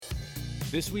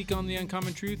This week on The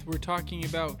Uncommon Truth, we're talking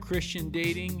about Christian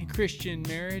dating, Christian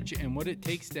marriage, and what it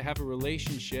takes to have a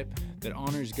relationship that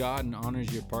honors God and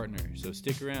honors your partner. So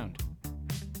stick around.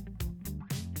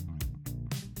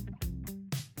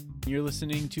 You're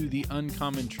listening to The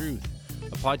Uncommon Truth,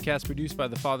 a podcast produced by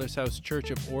the Father's House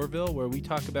Church of Orville, where we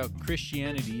talk about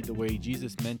Christianity the way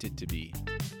Jesus meant it to be.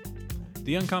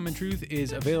 The Uncommon Truth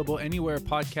is available anywhere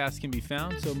podcasts can be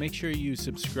found, so make sure you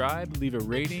subscribe, leave a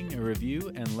rating, a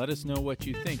review, and let us know what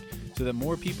you think so that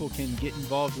more people can get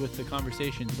involved with the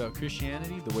conversations about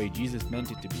Christianity the way Jesus meant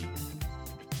it to be.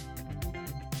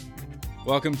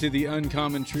 Welcome to The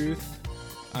Uncommon Truth.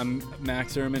 I'm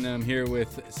Max Ehrman, and I'm here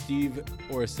with Steve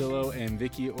Orsillo and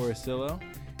Vicky Orsillo,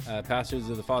 pastors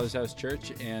of the Father's House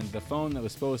Church, and the phone that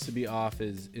was supposed to be off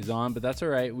is on, but that's all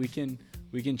right. We can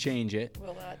change it.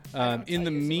 Will that? In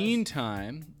the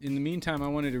meantime, I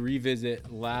wanted to revisit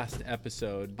last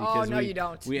episode because you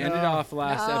don't. We ended off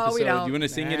last episode. We don't. You want to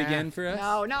sing it again for us?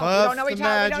 No, we don't know each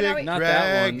other. We don't know.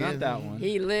 Not that one.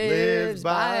 He lives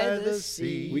by the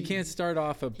sea. We can't start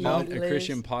off a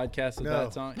Christian podcast with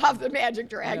that song. Puff the Magic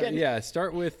Dragon. Yeah,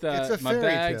 start with it's a My fairy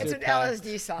Bags tale. It's Are an Packed.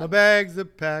 LSD song. My bags are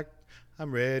packed.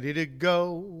 I'm ready to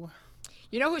go.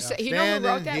 You know who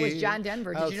wrote that was John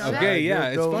Denver. Did you know that? Okay, yeah,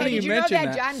 it's funny Did you you know mentioned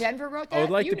that John Denver wrote that? I would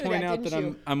like You to knew point that, out that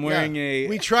didn't I'm wearing a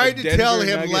We tried a to tell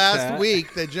Denver him Nuggets last hat.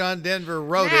 week that John Denver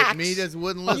wrote it, and he just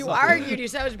wouldn't listen. You to argued. You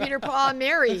said it was Peter, Paul, and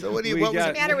Mary. So what We was got-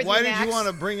 the matter with Why you, did you Max? want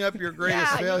to bring up your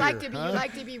greatest failure? You like to be, huh? you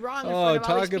like to be wrong in Oh, front of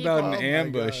all these talk about people. an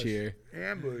ambush here.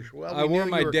 Ambush. Well, I we wore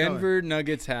knew my you were Denver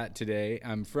Nuggets hat today.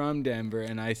 I'm from Denver,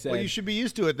 and I said, coming. Well, you should be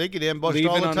used to it. They get ambushed leaving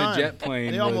all the on time. a jet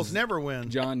plane They was almost never win.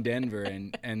 John Denver,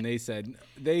 and they said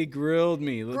they grilled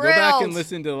me. Go back and Grilled.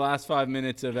 listen to the last 5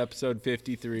 minutes of episode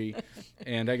 53,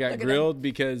 and I got at grilled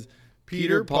because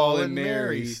Peter, Paul, and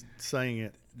Mary sang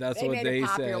it. That's They what made they it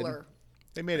said. popular.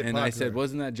 They made it And popular. I said,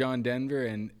 wasn't that John Denver?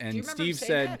 And remember Steve him saying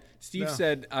said, that? Steve No.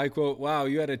 said, I quote, wow,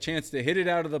 you had a chance to hit it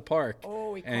out of the park,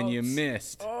 Oh, he and you quotes.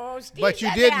 missed. Oh, Steve But you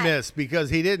said did that. miss because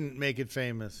he didn't make it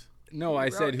famous. No, I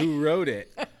wrote said, it. who wrote it?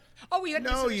 Oh, we had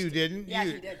No, you misunderstood. didn't. Yes,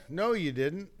 you did. No, you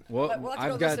didn't. Well, We'll have to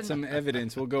go I've got listen. some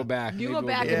evidence. We'll go back. You Maybe go we'll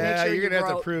back go and make Yeah, sure you're you gonna have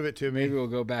to wrote. prove it to me. Maybe we'll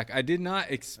go back. I did not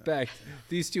expect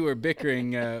these two were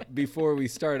bickering before we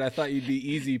started. I thought you'd be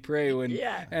easy prey when,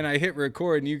 Yeah. and I hit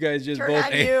record and you guys just Turn both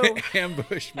on you.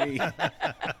 ambushed me.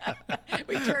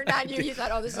 We turned on you. You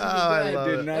thought, oh, this is Oh, going I to be love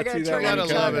good. Did it. not They're gonna see that turn one on Gotta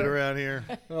each love coming. it other. around here.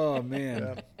 Oh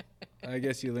man, I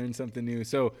guess you learned something new.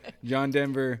 So John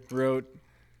Denver wrote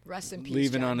Rest in peace,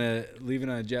 leaving John. on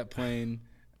a jet plane,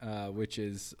 which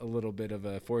is a little bit of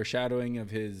a foreshadowing of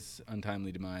his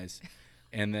untimely demise.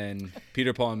 And then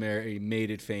Peter, Paul, and Mary made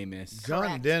it famous. John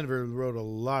Correct. Denver wrote a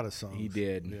lot of songs. He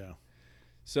did. Yeah.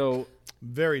 So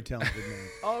Very talented man.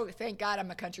 Oh, thank God I'm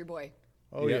a country boy.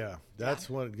 Oh, Yep. yeah. That's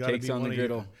what got to Cakes be on one the of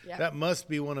Griddle. your, Yeah. That must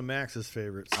be one of Max's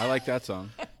favorites. I like that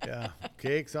song. Yeah.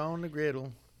 Cakes on the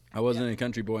griddle. I wasn't a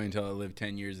country boy until I lived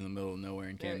 10 years in the middle of nowhere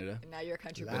in Canada. Now you're a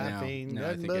country boy. now- Life ain't now I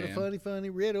nothing think but I a am. funny, funny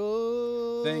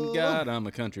riddle. Thank God I'm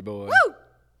a country boy. Woo!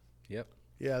 Yep.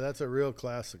 Yeah, that's a real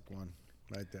classic one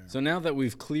right there. So now that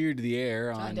we've cleared the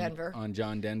air John Denver. on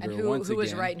John Denver And who once again.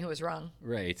 was right and who was wrong?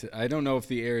 Right. I don't know if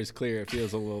the air is clear. It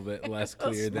feels a little bit less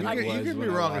clear than you it can, was you can when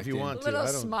be I wrong walked if you in. want to. Little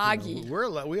I don't,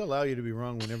 smoggy. we allow you to be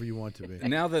wrong whenever you want to be.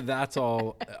 Now that that's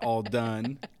all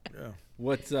done, Yeah.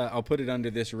 what's I'll put it under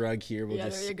this rug here. We'll Yeah,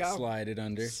 just there you go. slide it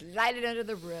under. Slide it under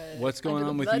the rug. What's going under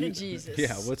on the with blood you? Of Jesus.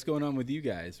 Yeah, what's going on with you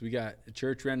guys? We got a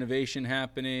church renovation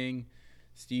happening.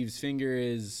 Steve's finger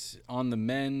is on the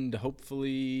mend,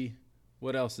 hopefully.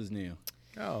 What else is new?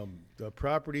 Oh, the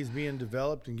property's being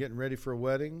developed and getting ready for a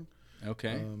wedding.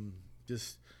 Okay.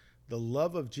 Just the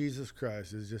love of Jesus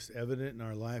Christ is just evident in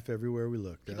our life everywhere we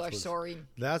look. People are soaring.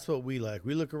 That's what we like.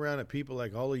 We look around at people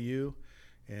like all of you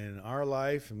and our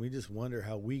life, and we just wonder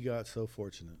how we got so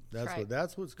fortunate.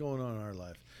 That's what's going on in our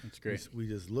life. That's great. We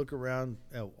just look around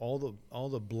at all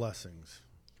the blessings.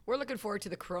 We're looking forward to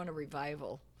the Corona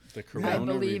revival. The Corona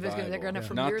believe revival. they're gonna,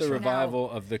 from Not years the from now- revival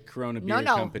of the Corona Beer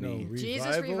No. Company. No,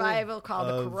 Jesus revival called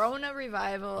the of- Corona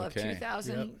revival of Okay.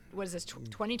 2000. Yep. What is this?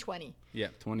 2020. Yeah,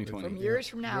 2020. From years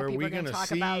from now, Where people we are going to gonna talk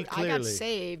see about I got clearly.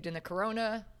 saved in the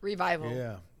Corona revival.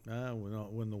 Yeah.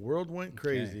 When the world went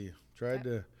crazy, tried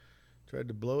to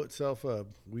blow itself up,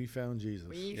 we found Jesus.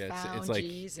 We Yeah, found it's like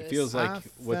Jesus. it feels I like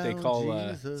what they found call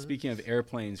Jesus. speaking of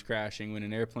airplanes crashing, when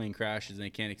an airplane crashes and they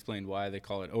can't explain why, they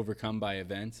call it overcome by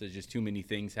events. There's just too many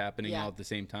things happening Yeah. all at the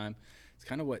same time. It's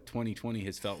kind of what 2020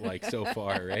 has felt like so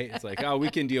far, right? It's like, oh, we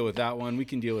can deal with that one, we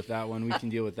can deal with that one, we can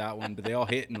deal with that one, but they all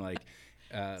hit in like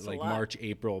like March,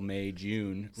 April, May,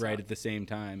 June, right at the same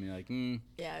time. You're like,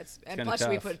 yeah, and plus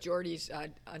we put Jordy's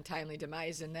untimely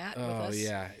demise in that with us. Oh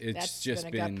yeah, That's just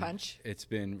been a gut punch. It's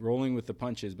been rolling with the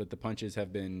punches, but the punches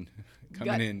have been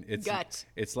coming in.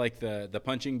 It's like the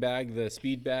punching bag, the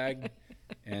speed bag,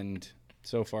 and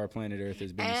so far planet Earth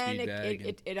has been the speed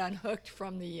bag. It unhooked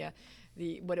from the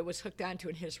what it was hooked onto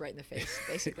and hit us right in the face,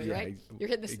 basically, right? You're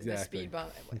hitting the speed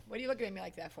bump. What are you looking at me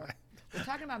like that for? We're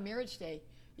talking about Marriage Day.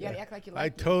 You gotta act like you like it. I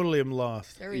totally am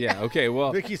lost. Okay,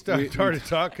 well. Vicky started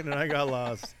talking and I got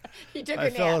lost. I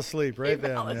fell asleep right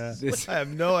then. Yeah. I have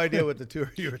no idea what the two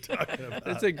of you were talking about.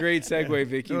 That's a great segue,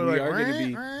 Vicky.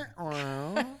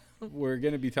 We're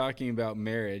going to be talking about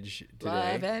marriage today.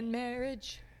 Love and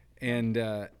marriage. And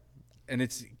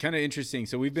it's kind of interesting.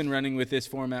 So we've been running with this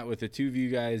format with the two of you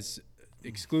guys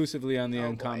exclusively on the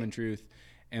Uncommon Truth.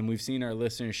 And we've seen our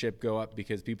listenership go up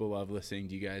because people love listening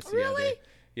to you guys together. Really?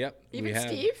 Yep. Even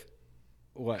Steve?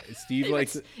 What? Steve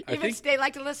likes... they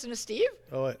like to listen to Steve?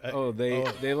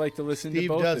 They like to listen to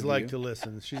both of you. Steve does like to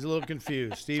listen. She's a little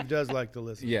confused. Steve does like to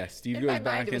listen. Yeah, Steve goes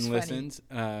back and listens.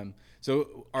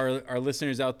 So our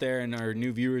listeners out there and our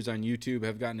new viewers on YouTube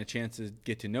have gotten a chance to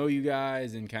get to know you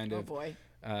guys and kind of... Oh, boy.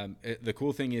 The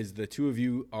cool thing is the two of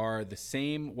you are the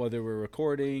same whether we're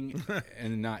recording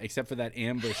and not, except for that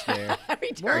ambush there,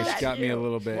 which got me a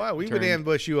little bit. Wow, we would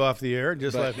ambush you off the air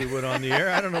just like we would on the air.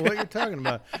 I don't know what you're talking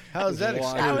about. How is that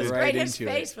excluded? That was great. His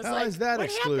face was like, is that what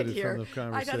excluded here? from the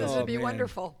conversation? I thought this would be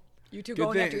wonderful. You two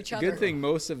going after each other. Good thing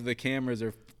most of the cameras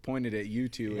are pointed at you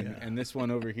two, and this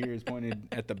one over here is pointed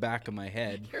at the back of my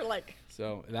head. You're like,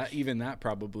 so that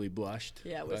probably blushed.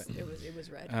 Yeah, it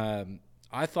was red.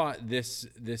 I thought this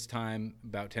time,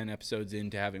 about 10 episodes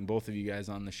into having both of you guys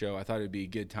on the show, I thought it would be a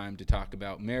good time to talk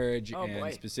about marriage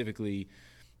specifically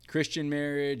Christian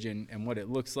marriage and what it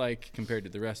looks like compared to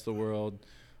the rest of the world.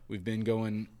 We've been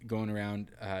going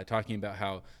around talking about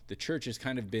how the church has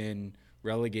kind of been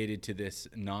relegated to this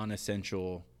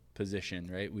non-essential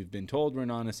position, right? We've been told we're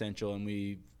non-essential, and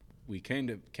we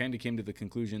kind of came to the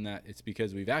conclusion that it's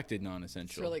because we've acted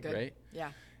non-essential. It's really good. Right?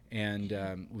 Yeah.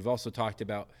 And we've also talked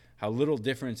about how little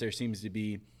difference there seems to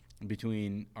be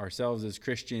between ourselves as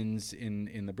Christians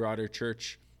in the broader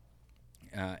church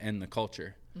and the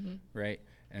culture, right?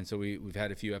 And so we've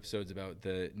had a few episodes about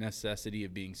the necessity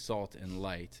of being salt and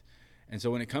light. And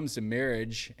so when it comes to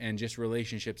marriage and just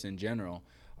relationships in general,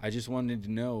 I just wanted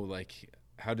to know, like,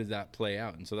 how did that play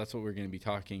out? And so that's what we're going to be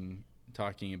talking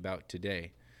about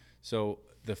today. So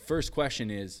the first question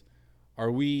is,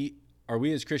 are we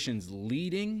as Christians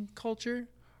leading culture?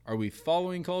 Are we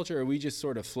following culture? Or are we just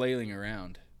sort of flailing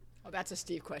around? Oh, that's a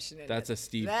Steve question, isn't That's it? a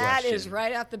Steve question. That is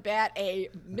right off the bat a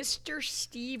Mr.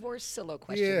 Steve Orsillo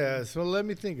question. Yeah, so let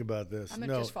me think about this. I'm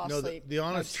going to just fall asleep. The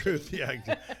honest truth,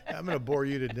 I'm going to bore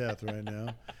you to death right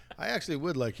now. I actually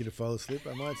would like you to fall asleep.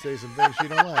 I might say some things you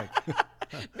don't like.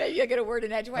 Maybe you'll get a word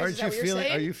in edgewise. Is that what you're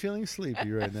saying? Are you feeling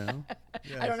sleepy right now?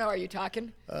 Yes. I don't know. Are you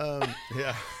talking?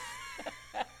 Yeah.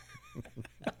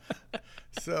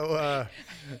 So,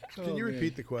 can you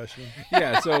repeat the question?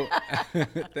 Yeah. So,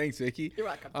 thanks, Vicky. You're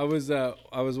welcome.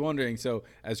 I was wondering. So,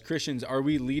 as Christians, are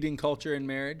we leading culture in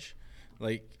marriage?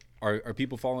 Like, are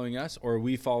people following us, or are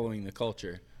we following the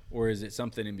culture, or is it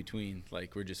something in between?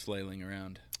 Like we're just flailing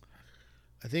around.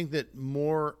 I think that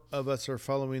more of us are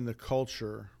following the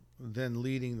culture than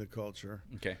leading the culture.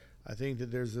 Okay. I think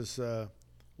that there's this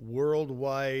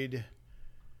worldwide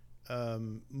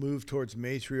move towards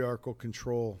matriarchal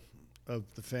control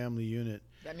of the family unit.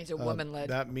 That means a woman-led.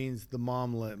 That means the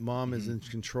mom-led. Mom is in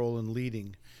control and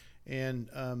leading. And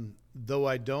though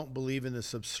I don't believe in the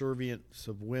subservience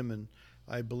of women,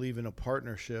 I believe in a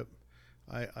partnership.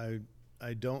 I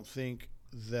don't think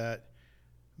that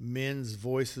men's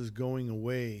voice is going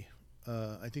away.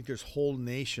 I think there's whole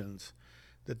nations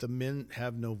that the men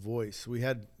have no voice. We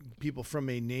had people from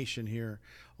a nation here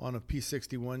on a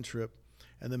P-61 trip,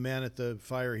 and the man at the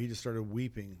fire, he just started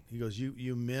weeping. He goes,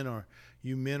 "You men are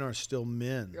still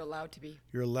men. You're allowed to be.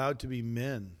 You're allowed to be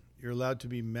men. You're allowed to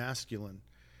be masculine,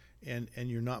 and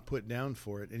you're not put down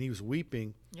for it." And he was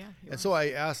weeping. Yeah. And so I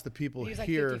asked the people He's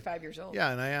here. Like 55 years old. Yeah,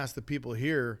 and I asked the people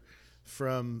here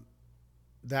from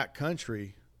that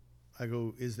country. I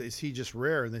go, is he just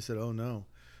rare? And they said, "Oh no,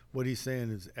 what he's saying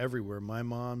is everywhere. My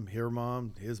mom, her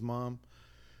mom, his mom.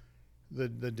 The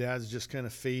dads just kind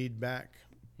of fade back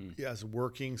as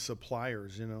working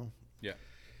suppliers, you know." Yeah.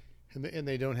 And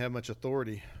they don't have much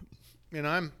authority. And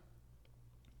I'm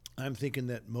thinking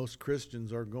that most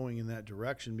Christians are going in that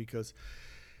direction because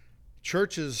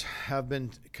churches have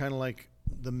been kind of like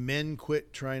the men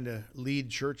quit trying to lead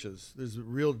churches. There's a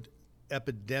real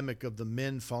epidemic of the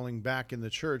men falling back in the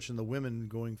church and the women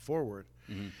going forward.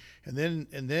 Mm-hmm.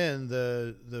 And then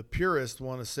the purists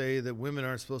want to say that women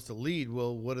aren't supposed to lead.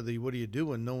 Well, what do you do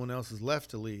when no one else is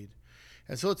left to lead?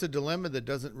 And so it's a dilemma that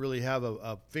doesn't really have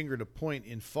a finger to point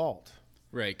in fault.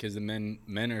 Right, because the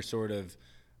men are sort of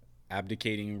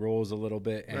abdicating roles a little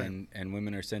bit, and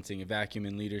women are sensing a vacuum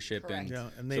in leadership. Correct.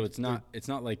 And so it's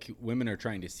not like women are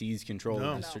trying to seize control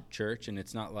of the church, and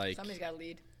it's not like somebody's got to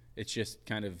lead. It's just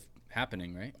kind of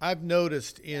happening, right? I've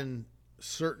noticed in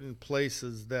certain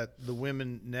places that the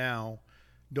women now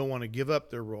don't want to give up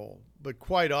their role, but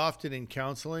quite often in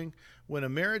counseling, when a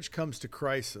marriage comes to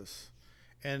crisis,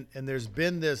 and there's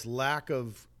been this lack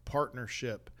of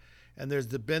partnership, and there's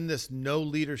been this no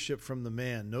leadership from the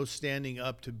man, no standing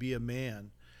up to be a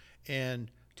man and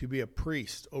to be a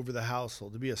priest over the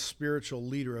household, to be a spiritual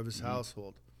leader of his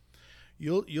household.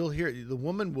 You'll hear the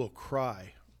woman will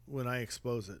cry when I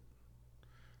expose it.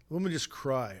 The woman just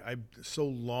cry. I so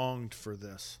longed for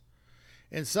this.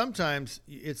 And sometimes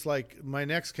it's like my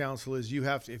next counsel is you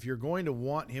have to, if you're going to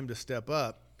want him to step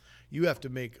up, you have to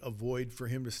make a void for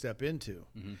him to step into.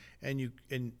 Mm-hmm.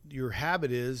 And your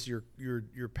habit is,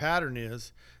 your pattern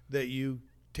is that you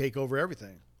take over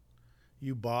everything.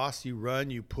 You boss, you run,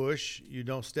 you push, you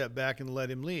don't step back and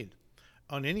let him lead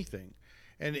on anything.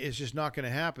 And it's just not going to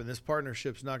happen. This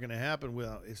partnership's not going to happen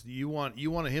without you want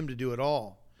him to do it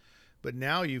all. But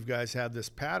now you guys have this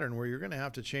pattern where you're going to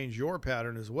have to change your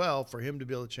pattern as well for him to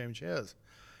be able to change his.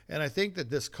 And I think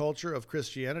that this culture of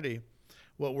Christianity,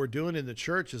 what we're doing in the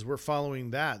church is we're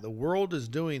following that. The world is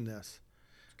doing this.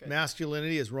 Okay.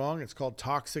 Masculinity is wrong. It's called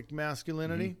toxic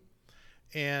masculinity.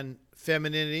 Mm-hmm. And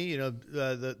femininity,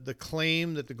 the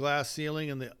claim that the glass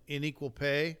ceiling and the unequal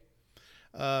pay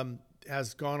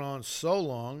has gone on so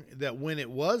long that when it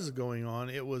was going on,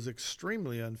 it was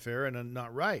extremely unfair and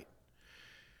not right.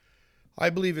 I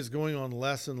believe it's going on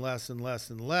less and less and less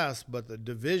and less, but the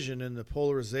division and the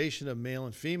polarization of male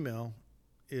and female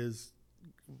is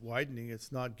widening.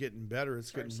 It's not getting better.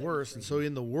 It's getting worse. And so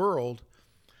in the world,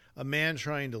 a man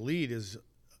trying to lead is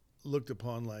looked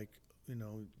upon like,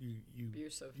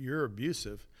 you're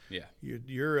abusive. Yeah.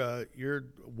 You're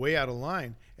way out of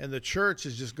line. And the church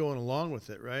is just going along with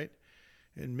it, right?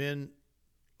 And men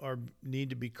need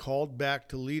to be called back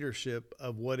to leadership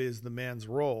of what is the man's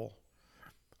role.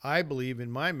 I believe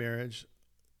in my marriage,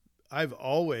 I've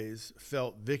always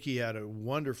felt Vicky had a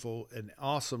wonderful and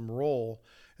awesome role,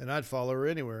 and I'd follow her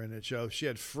anywhere in it. She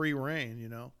had free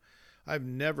reign, I've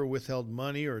never withheld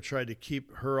money or tried to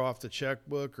keep her off the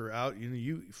checkbook or out.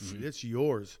 Mm-hmm. It's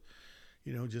yours.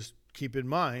 Just keep in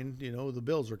mind, the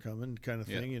bills are coming kind of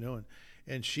thing,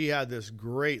 and she had this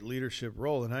great leadership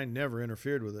role, and I never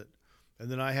interfered with it. And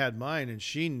then I had mine, and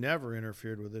she never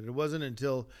interfered with it. It wasn't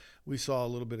until we saw a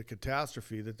little bit of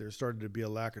catastrophe that there started to be a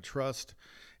lack of trust,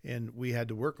 and we had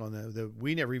to work on that.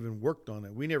 We never even worked on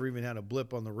it. We never even had a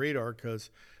blip on the radar because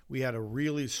we had a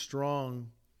really strong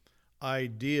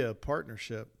idea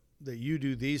partnership that you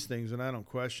do these things and I don't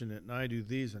question it, and I do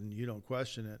these and you don't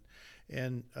question it.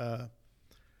 And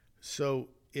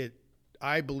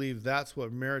I believe that's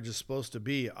what marriage is supposed to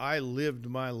be. I lived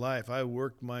my life. I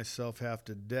worked myself half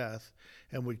to death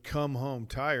and would come home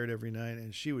tired every night,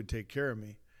 and she would take care of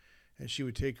me. And she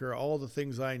would take care of all the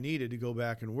things I needed to go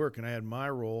back and work. And I had my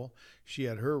role. She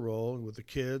had her role with the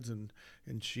kids, and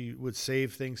she would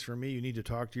save things for me. You need to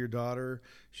talk to your daughter.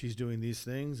 She's doing these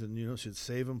things, and she'd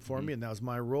save them for me. And that was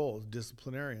my role as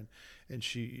disciplinarian. And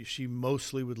she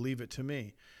mostly would leave it to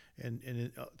me.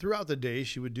 And throughout the day,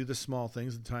 she would do the small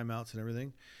things, the timeouts and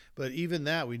everything. But even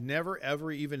that, we never,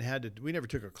 ever even we never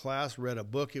took a class, read a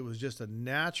book. It was just a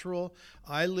natural,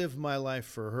 I lived my life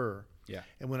for her. Yeah.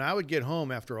 And when I would get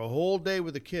home after a whole day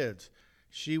with the kids,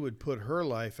 she would put her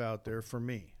life out there for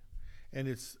me.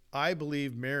 And I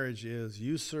believe marriage is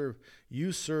you serve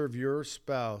your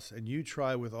spouse, and you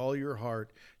try with all your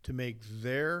heart to make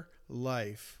their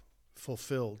life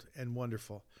fulfilled and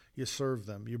wonderful. You serve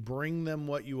them. You bring them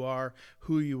what you are,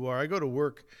 who you are. I go to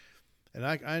work, and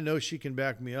I know she can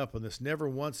back me up on this. Never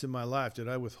once in my life did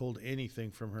I withhold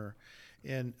anything from her,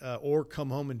 and or come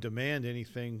home and demand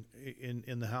anything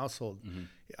in the household. Mm-hmm.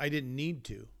 I didn't need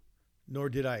to, nor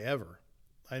did I ever.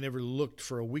 I never looked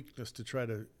for a weakness to try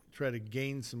to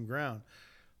gain some ground.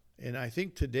 And I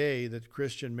think today that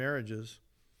Christian marriages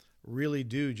really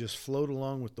do just float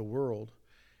along with the world.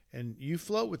 And you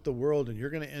float with the world, and you're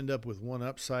going to end up with one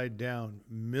upside down,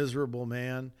 miserable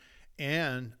man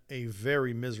and a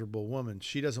very miserable woman.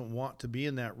 She doesn't want to be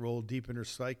in that role deep in her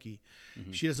psyche.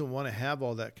 Mm-hmm. She doesn't want to have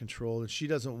all that control, and she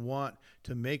doesn't want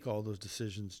to make all those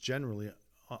decisions generally.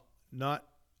 Not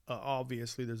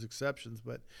obviously, there's exceptions,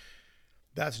 but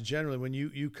that's generally when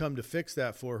you come to fix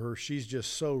that for her, she's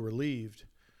just so relieved.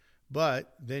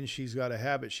 But then she's got a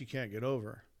habit she can't get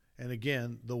over. And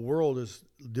again, the world is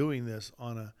doing this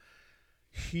on a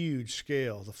huge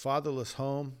scale. The fatherless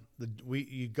home,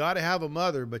 you got to have a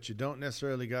mother, but you don't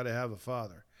necessarily got to have a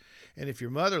father. And if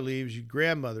your mother leaves, your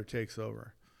grandmother takes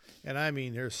over. And I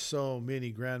mean, there's so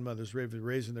many grandmothers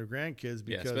raising their grandkids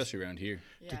because, especially around here,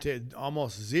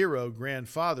 almost zero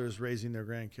grandfathers raising their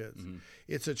grandkids.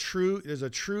 Mm-hmm. There's a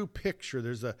true picture.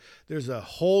 There's a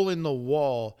hole in the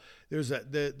wall. There's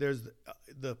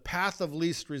the path of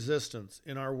least resistance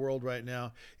in our world right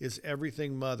now is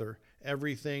everything mother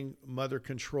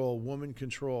control, woman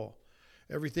control,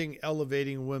 everything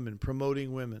elevating women,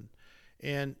 promoting women.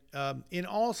 And in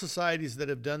all societies that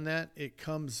have done that, it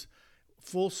comes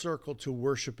full circle to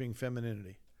worshiping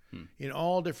femininity. In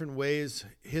all different ways,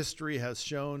 history has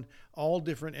shown all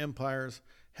different empires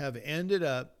have ended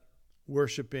up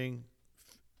worshiping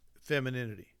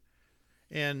femininity.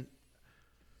 And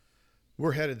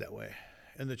we're headed that way.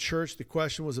 And the church, the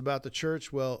question was about the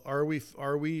church. Well, are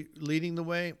we leading the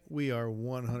way? We are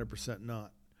 100%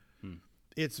 not.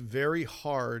 It's very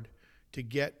hard to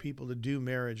get people to do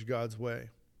marriage God's way.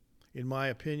 In my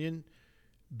opinion,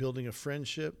 building a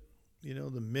friendship,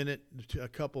 the minute a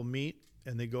couple meet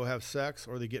and they go have sex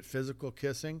or they get physical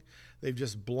kissing, they've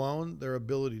just blown their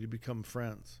ability to become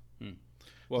friends.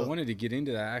 Well, I wanted to get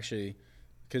into that actually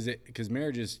because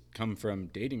marriages come from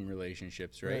dating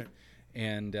relationships, right?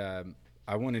 And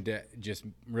I wanted to just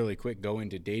really quick go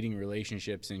into dating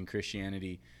relationships in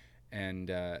Christianity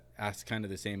and ask kind of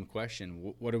the same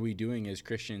question. What are we doing as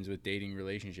Christians with dating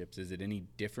relationships? Is it any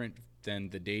different than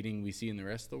the dating we see in the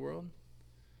rest of the world?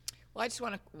 Well, I just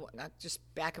want to just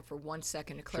back up for 1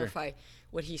 second to clarify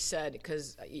what he said,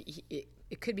 because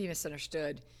it could be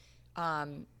misunderstood.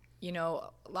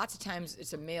 Lots of times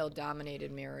it's a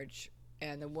male-dominated marriage,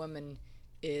 and the woman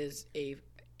is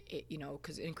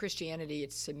because in Christianity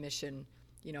it's submission.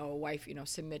 A wife,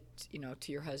 submit,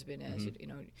 to your husband as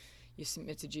you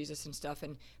submit to Jesus and stuff.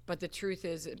 But the truth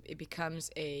is, it becomes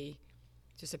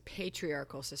just a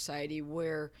patriarchal society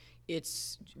where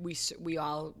we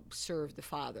all serve the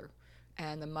father,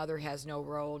 and the mother has no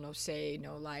role, no say,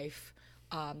 no life.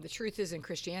 The truth is, in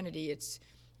Christianity, it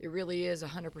really is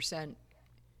 100%.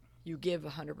 You give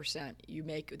 100%. You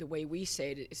make the way we see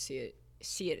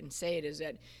it and say it is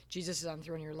that Jesus is on the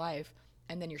throne of your life,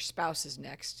 and then your spouse is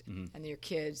next, and then your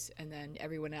kids, and then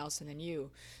everyone else, and then you.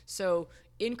 So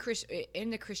in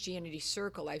the Christianity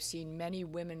circle, I've seen many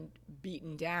women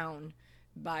beaten down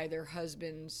by their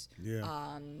husbands.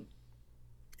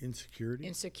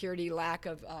 Insecurity, lack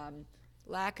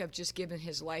of just giving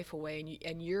his life away,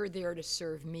 and you're there to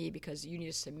serve me because you need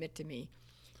to submit to me.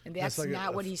 And that's like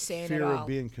not what he's saying at all. Fear of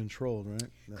being controlled, right?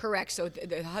 Correct. So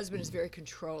the husband is very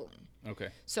controlling. Okay.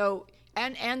 So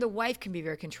and the wife can be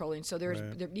very controlling. So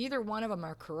neither one of them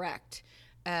are correct.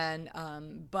 And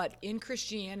but in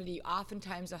Christianity,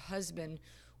 oftentimes a husband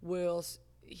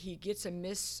he gets a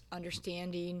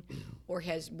misunderstanding or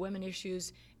has women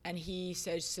issues, and he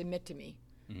says, "Submit to me."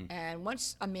 And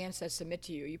once a man says submit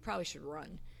to you, you probably should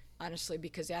run, honestly,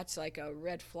 because that's like a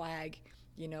red flag.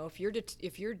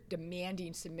 If you're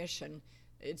demanding submission,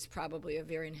 it's probably a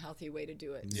very unhealthy way to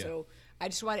do it. Yeah. So I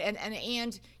just want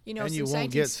and you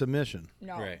won't get submission.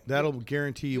 No, right. That'll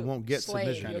guarantee you won't get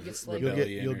submission. You'll get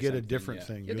slavery. You'll get a different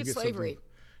thing. You'll get slavery.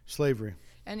 Slavery.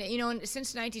 And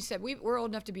since 1970, we're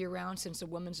old enough to be around since the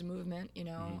women's movement.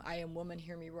 I am woman,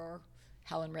 hear me roar,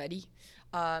 Helen Reddy.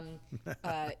 And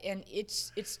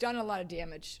it's done a lot of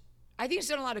damage. I think it's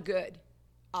done a lot of good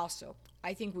also.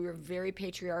 I think we were very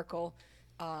patriarchal,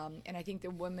 and I think the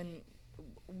women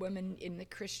in the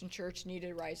Christian church need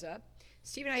to rise up.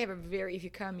 Steve and I have if you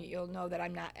come, you'll know that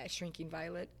I'm not a shrinking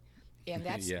violet, and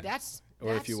that's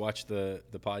or if you watch the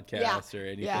podcast or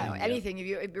anything. Yeah, anything. If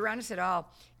you're around us at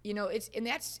all, and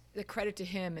that's the credit to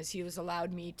him, as he has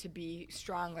allowed me to be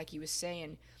strong, like he was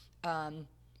saying.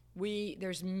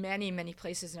 There's many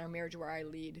places in our marriage where I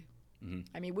lead.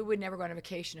 I mean, we would never go on a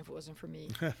vacation if it wasn't for me.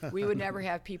 We would never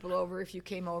have people over if you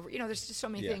came over. There's just so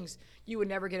many things. You would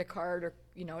never get a card or,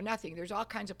 nothing. There's all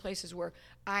kinds of places where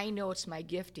I know it's my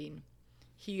gifting.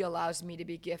 He allows me to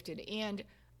be gifted, and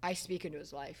I speak into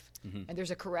his life. And there's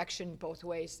a correction both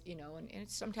ways, and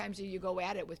it's sometimes you go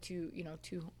at it with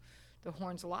the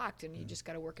horns locked, and you just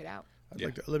got to work it out.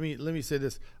 Let me say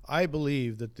this. I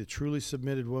believe that the truly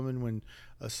submitted woman, when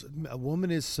a woman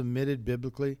is submitted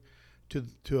biblically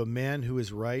to a man who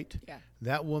is right,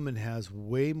 that woman has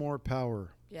way more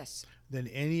power than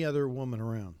any other woman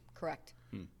around. Correct.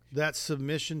 That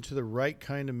submission to the right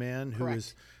kind of man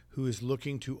who is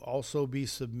looking to also be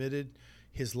submitted,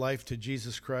 his life to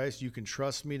Jesus Christ. You can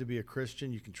trust me to be a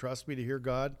Christian. You can trust me to hear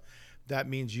God. That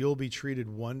means you'll be treated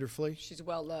wonderfully. She's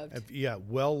well loved. Yeah,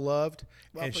 well loved,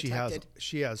 Well and protected.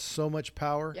 she has so much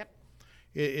power. Yep.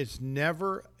 It's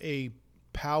never a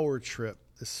power trip,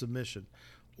 the submission,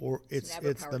 or it's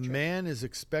never a the power trip. man is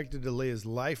expected to lay his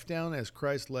life down as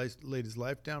Christ laid his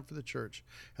life down for the church,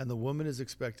 and the woman is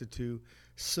expected to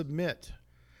submit.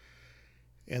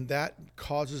 And that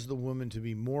causes the woman to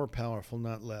be more powerful,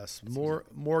 not less. Her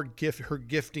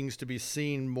giftings to be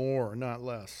seen more, not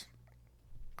less.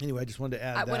 Anyway, I just wanted to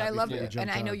add that. What I love, before we and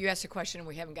jumped I know on. you asked a question and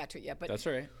we haven't got to it yet, but That's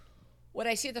all right. what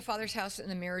I see at the Father's house and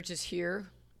the marriages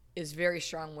here is very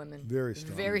strong women, Very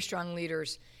strong. very strong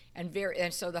leaders, and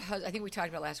so I think we talked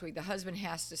about last week. The husband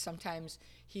has to sometimes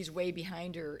he's way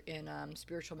behind her in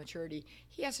spiritual maturity.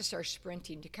 He has to start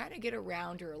sprinting to kind of get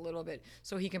around her a little bit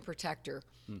so he can protect her.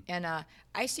 And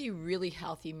I see really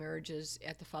healthy marriages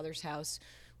at the Father's house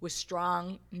with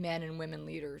strong men and women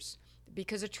leaders,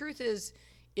 because the truth is,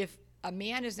 if a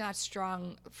man is not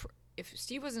strong. If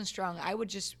Steve wasn't strong, I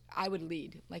would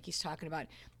lead, like he's talking about,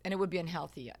 and it would be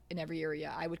unhealthy in every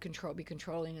area. I would be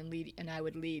controlling and lead, and I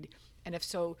would lead. And if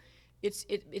so,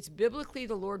 it's biblically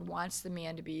the Lord wants the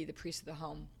man to be the priest of the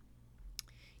home.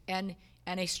 And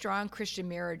a strong Christian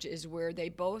marriage is where they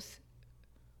both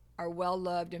are well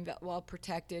loved and well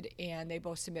protected, and they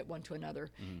both submit one to another.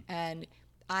 And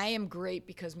I am great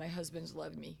because my husband's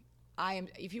loved me.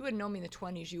 If you would have known me in the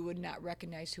 20s, you would not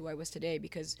recognize who I was today,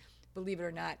 because, believe it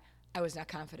or not, I was not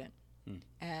confident.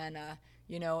 And,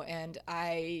 and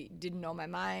I didn't know my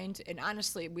mind. And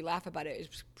honestly, we laugh about it. It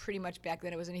was pretty much back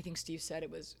then. It was anything Steve said. It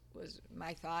was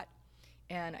my thought.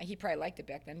 And he probably liked it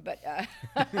back then. But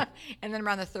and then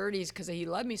around the 30s, because he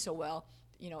loved me so well,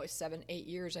 7, 8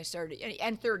 years, I started,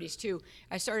 and 30s too,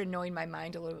 I started knowing my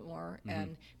mind a little bit more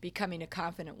and becoming a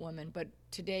confident woman. But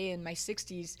today in my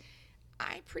 60s,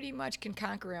 I pretty much can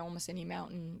conquer almost any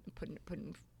mountain put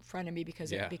in front of me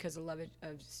because of love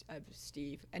of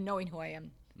Steve and knowing who I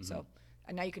am. So,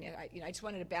 and now you can. I just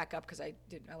wanted to back up because I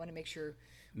want to make sure.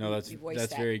 No, that's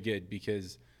very good,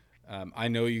 because I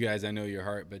know you guys. I know your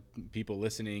heart, but people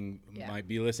listening might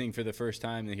be listening for the first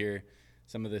time to hear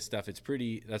some of this stuff. It's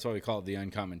pretty. That's why we call it the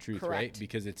uncommon truth, Correct. right?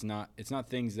 Because it's not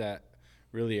things that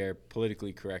really are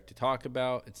politically correct to talk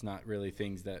about. It's not really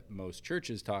things that most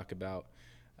churches talk about.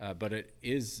 But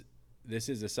this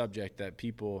is a subject that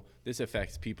this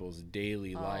affects people's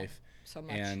daily life. So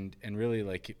much. And really,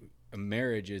 like, a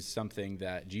marriage is something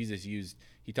that Jesus used.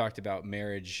 He talked about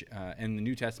marriage, and the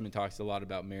New Testament talks a lot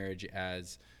about marriage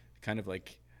as kind of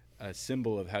like a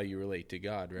symbol of how you relate to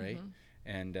God, right?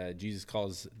 And Jesus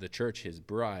calls the church his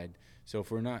bride. So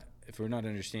if we're not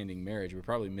understanding marriage, we're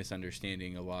probably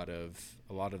misunderstanding a lot of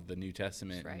the New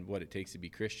Testament and what it takes to be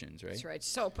Christians, right? That's right.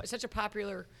 So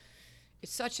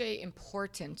it's such a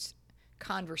important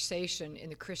conversation in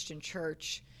the Christian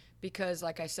church, because,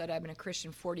 like I said, I've been a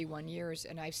Christian 41 years,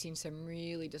 and I've seen some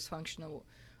really dysfunctional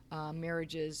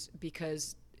marriages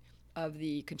because of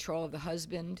the control of the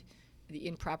husband, the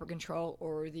improper control,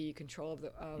 or the control of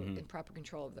the improper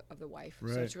control of the wife.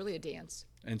 Right. So it's really a dance.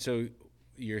 And so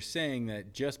you're saying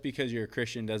that just because you're a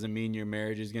Christian doesn't mean your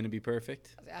marriage is going to be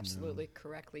perfect? Absolutely,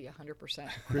 correctly, 100%.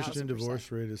 Christian 1000%.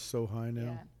 divorce rate is so high now.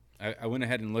 Yeah. I went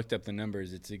ahead and looked up the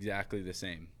numbers. It's exactly the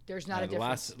same. There's not a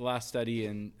difference. Last study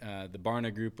in the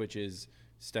Barna group, which is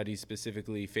studies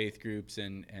specifically faith groups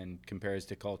and compares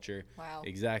to culture. Wow.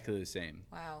 Exactly the same.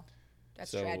 Wow. That's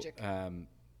So, tragic.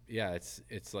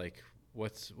 It's like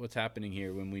what's happening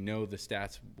here when we know the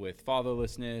stats with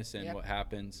fatherlessness and what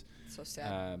happens. So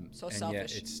sad. So and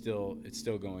selfish. Yet it's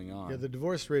still going on. Yeah, the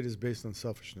divorce rate is based on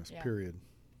selfishness. Yeah. Period.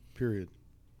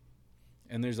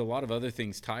 And there's a lot of other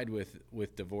things tied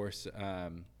with divorce.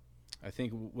 I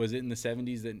think, was it in the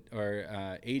 70s or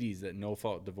 80s that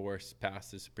no-fault divorce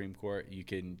passed the Supreme Court? You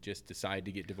can just decide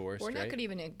to get divorced, We're not right? going to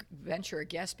even venture a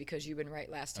guess because you've been right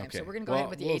last time. Okay. So we're going to go ahead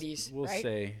with the 80s, We'll right?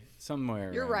 say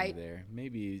somewhere You're around right. there.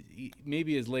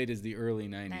 Maybe as late as the early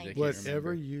 90s. I can't Whatever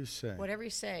remember. you say. Whatever you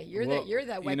say. You're Well, the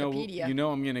Wikipedia. You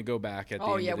know I'm going to go back at the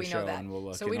end of the we show know that. and we'll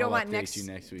look. So and we don't I'll want update you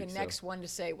next week. the next one to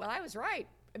say, well, I was right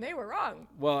and they were wrong.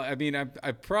 Well, I mean, I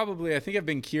think I've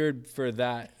been cured for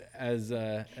that as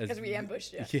Because we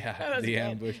ambushed you. Yeah, That was the good.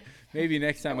 ambush. Maybe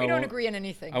next time We I don't won't agree on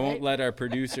anything. I won't right? let our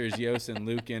producers Yos and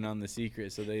Luke in on the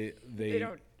secret, so they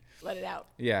don't let it out.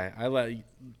 Yeah, I let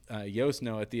Yos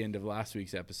know at the end of last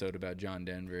week's episode about John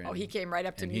Denver. And, He came right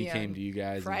up to and me he came on to you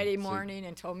guys Friday and so- morning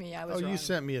and told me I was Oh, wrong. you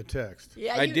sent me a text.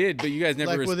 Yeah, I did, but you guys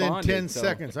never Like responded. within 10 so-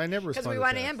 seconds. I never Because respond we to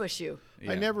want to text. ambush you.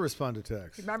 Yeah. I never respond to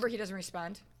text. Remember, he doesn't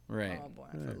respond? Right. Oh, boy,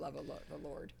 for the love of the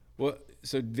Lord. Well,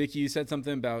 so Vicky, you said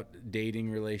something about dating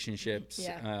relationships,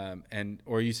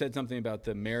 or you said something about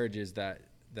the marriages that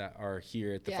are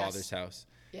here at the Father's house.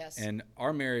 Yes. And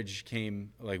our marriage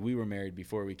came, like, we were married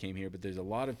before we came here, but there's a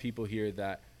lot of people here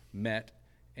that met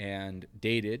and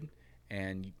dated,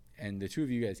 and the two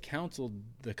of you guys counseled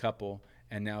the couple,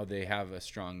 and now they have a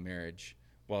strong marriage.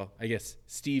 Well, I guess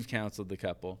Steve counseled the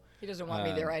couple. He doesn't want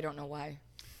me there. I don't know why.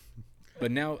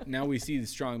 But now we see the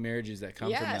strong marriages that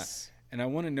come from that. And I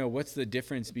want to know, what's the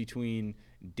difference between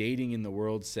dating in the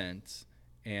world sense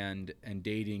and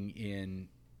dating in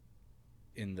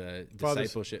the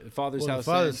discipleship Father's house?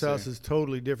 The Father's house is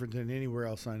totally different than anywhere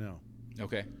else I know.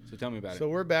 Okay, so tell me about it. So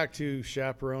we're back to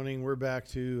chaperoning. We're back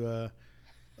to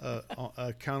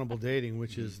accountable dating,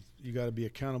 which is you got to be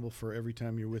accountable for every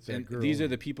time you're with that girl. These are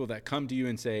the people that come to you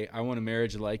and say, "I want a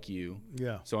marriage like you."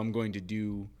 Yeah. So I'm going to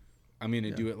do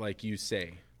it like you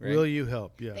say. Right? Will you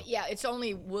help? Yeah. Yeah, it's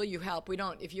only will you help. We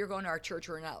don't. If you're going to our church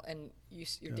or not, and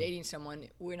you're dating someone,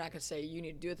 we're not going to say you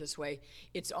need to do it this way.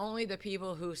 It's only the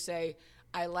people who say,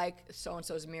 I like so and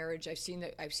so's marriage. I've seen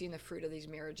the fruit of these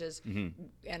marriages,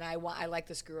 and I like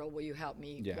this girl. Will you help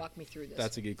me walk me through this?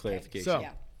 That's a good clarification. So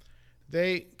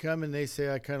they come and they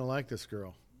say, I kind of like this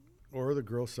girl, or the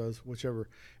girl says, whichever.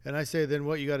 And I say, then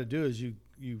what you got to do is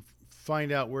you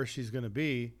find out where she's going to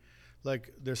be.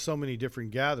 Like, there's so many different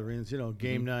gatherings,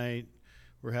 game night,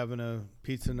 we're having a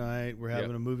pizza night, we're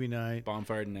having a movie night,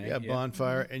 bonfire night. Yeah,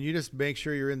 bonfire, and you just make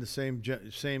sure you're in the same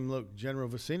general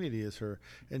vicinity as her,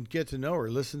 and get to know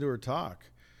her, listen to her talk,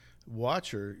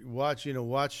 watch her,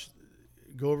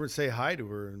 go over and say hi to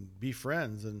her, and be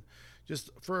friends, and just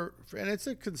and it's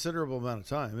a considerable amount of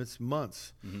time. It's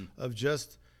months of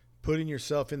just putting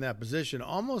yourself in that position.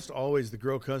 Almost always the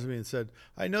girl comes to me and said,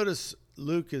 I notice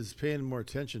Luke is paying more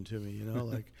attention to me,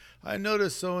 like I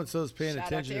noticed so-and-so's paying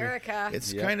attention to Erica. me.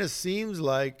 It kind of seems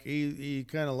like he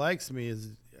kind of likes me,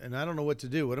 and I don't know what to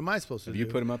do. What am I supposed to do? Have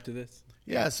you put him up to this?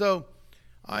 Yeah, so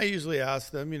I usually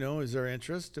ask them, is there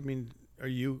interest? I mean,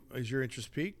 is your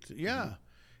interest piqued? Yeah.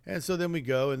 And so then we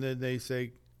go, and then they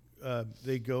say,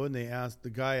 they go and they ask,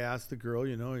 the guy asks the girl,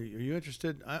 are you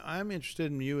interested? I'm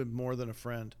interested in you more than a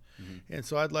friend. And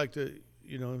so I'd like to,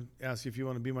 ask you if you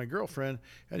want to be my girlfriend.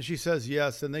 And she says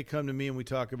yes. And they come to me and we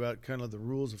talk about kind of the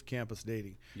rules of campus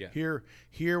dating. Yeah.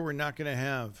 Here we're not going to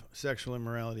have sexual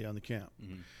immorality on the camp.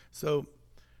 So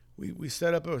we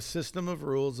set up a system of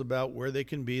rules about where they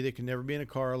can be. They can never be in a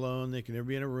car alone. They can never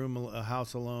be in a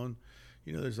house alone.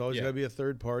 There's always got to be a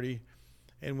third party.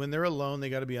 And when they're alone, they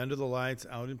got to be under the lights,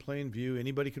 out in plain view.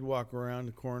 Anybody could walk around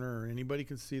the corner, or anybody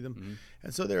can see them.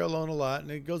 And so they're alone a lot. And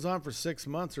it goes on for 6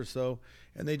 months or so.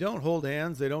 And they don't hold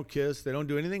hands. They don't kiss. They don't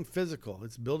do anything physical.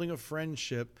 It's building a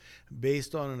friendship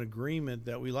based on an agreement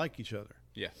that we like each other.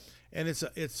 Yeah. And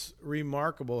it's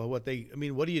remarkable what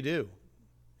do you do?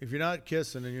 If you're not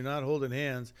kissing and you're not holding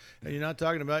hands and you're not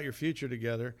talking about your future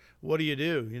together, what do you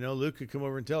do? Luke could come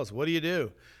over and tell us, what do you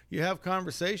do? You have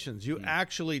conversations. You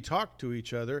actually talk to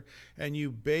each other, and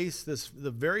you base the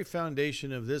very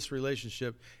foundation of this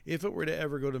relationship, if it were to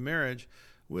ever go to marriage,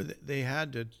 they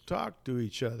had to talk to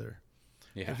each other.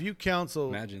 Yeah. If you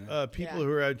counsel people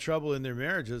who are having trouble in their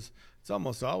marriages, it's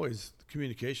almost always a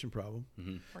communication problem.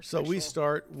 So we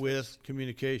start with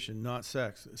communication, not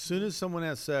sex. As soon as someone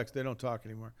has sex, they don't talk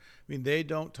anymore. I mean, they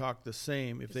don't talk the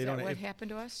same if they don't. What happened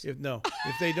to us? If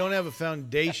they don't have a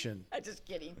foundation. I'm just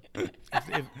kidding.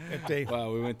 If they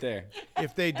wow, we went there.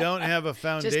 If they don't have a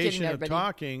foundation of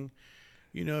talking,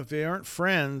 if they aren't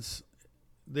friends,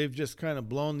 they've just kind of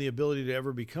blown the ability to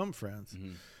ever become friends.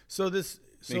 So this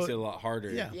makes it a lot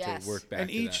harder to work back.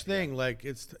 And each thing, like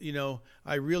it's,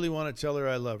 I really want to tell her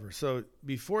I love her. So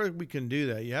before we can do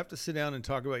that, you have to sit down and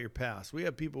talk about your past. We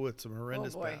have people with some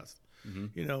horrendous past,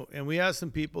 and we have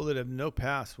some people that have no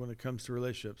past when it comes to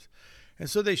relationships. And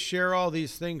so they share all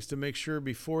these things to make sure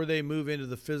before they move into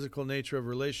the physical nature of a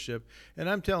relationship. And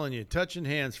I'm telling you, touching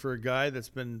hands for a guy that's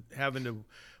been having to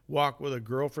walk with a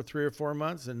girl for 3 or 4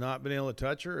 months and not been able to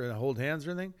touch her and hold hands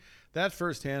or anything, that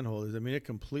first handhold it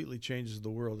completely changes the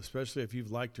world, especially if you've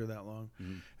liked her that long.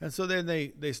 And so then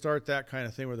they start that kind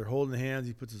of thing where they're holding hands.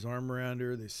 He puts his arm around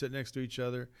her. They sit next to each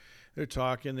other. They're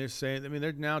talking. They're saying,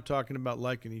 they're now talking about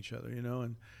liking each other, and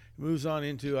it moves on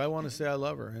into, I want to say I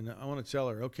love her, and I want to tell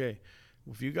her, okay,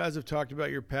 if you guys have talked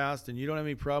about your past and you don't have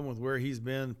any problem with where he's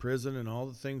been, prison, and all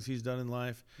the things he's done in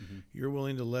life, you're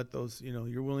willing to let those,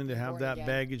 you're willing to have that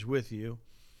baggage with you.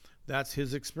 That's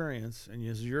his experience, and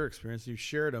this is your experience. You've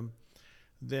shared them.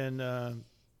 Then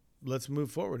let's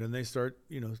move forward. And they start,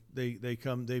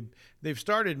 they've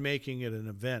started making it an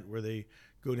event where they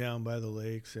go down by the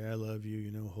lake, say I love you,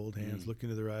 you know, hold hands, look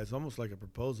into their eyes, almost like a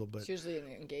proposal. But it's usually an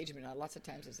engagement. Lots of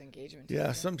times it's engagement.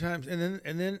 Yeah, sometimes, and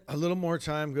then a little more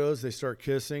time goes, they start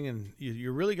kissing, and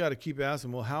you really got to keep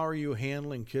asking, well, how are you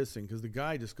handling kissing? Because the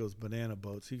guy just goes banana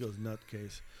boats. He goes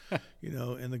nutcase, you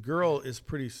know, and the girl is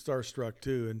pretty starstruck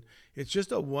too. And it's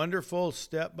just a wonderful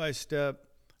step-by-step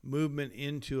movement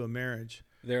into a marriage.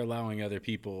 They're allowing other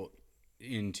people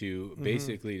into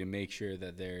basically to make sure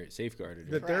that they're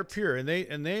safeguarded. That they're pure, and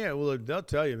they'll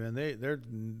tell you, man,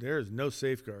 there's no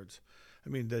safeguards. I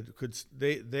mean, that could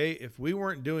they if we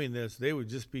weren't doing this, they would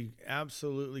just be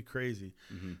absolutely crazy.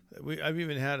 I've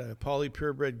even had a poly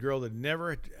purebred girl that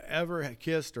never ever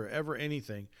kissed or ever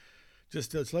anything.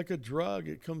 Just it's like a drug.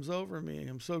 It comes over me.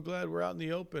 I'm so glad we're out in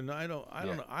the open. I don't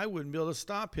know. I wouldn't be able to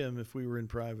stop him if we were in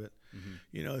private.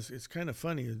 You know, it's kind of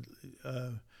funny.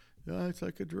 It's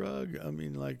like a drug. I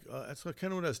mean, like that's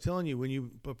kind of what I was telling you. When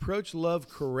you approach love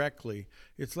correctly,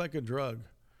 it's like a drug,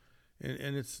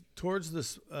 and it's towards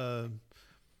this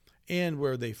end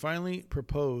where they finally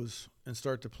propose and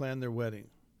start to plan their wedding,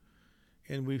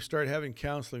 and we start having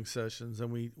counseling sessions,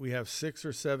 and we have 6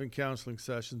 or 7 counseling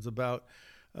sessions about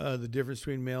the difference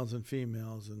between males and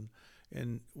females,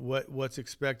 and what's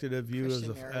expected of you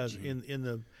as in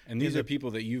the. And these are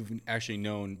people that you've actually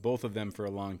known, both of them, for a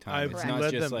long time. It's not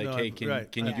Let just them like, know, hey,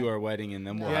 can you do our wedding, and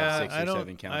then we'll have 6 or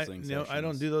 7 counseling sessions. I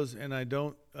don't do those, and I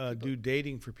don't do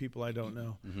dating for people I don't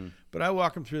know. But I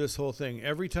walk them through this whole thing.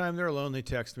 Every time they're alone, they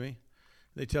text me.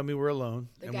 They tell me we're alone.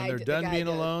 When they're done being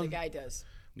alone, the guy does.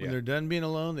 When they're done being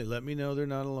alone, they let me know they're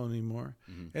not alone anymore.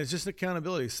 And it's just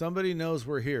accountability. Somebody knows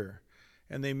we're here.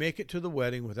 And they make it to the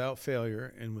wedding without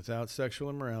failure and without sexual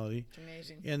immorality. It's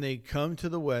amazing. And they come to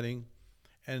the wedding,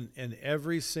 and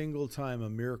every single time a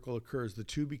miracle occurs, the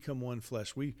two become one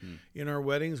flesh. In our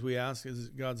weddings, we ask, is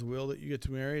it God's will that you get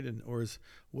to married? Or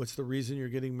what's the reason you're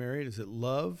getting married? Is it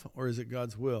love or is it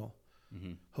God's will?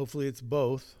 Hopefully it's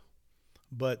both.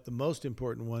 But the most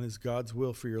important one is God's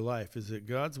will for your life. Is it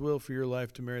God's will for your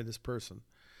life to marry this person?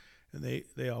 And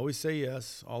they always say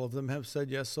yes. All of them have said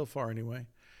yes so far anyway.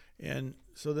 And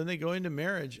so then they go into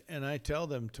marriage, and I tell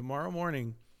them, tomorrow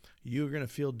morning, you're going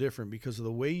to feel different because of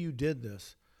the way you did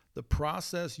this, the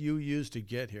process you used to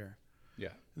get here. Yeah.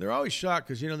 And they're always shocked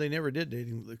because, you know, they never did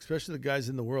dating, especially the guys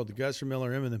in the world, the guys from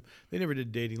LRM and them. They never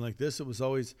did dating like this. It was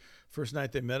always first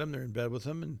night they met them, they're in bed with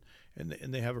them, and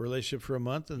they have a relationship for a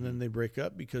month, and then they break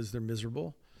up because they're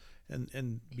miserable.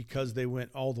 And because they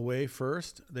went all the way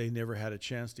first, they never had a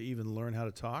chance to even learn how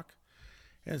to talk.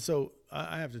 And so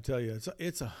I have to tell you,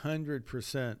 it's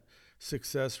 100%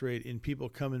 success rate in people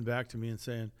coming back to me and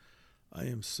saying, I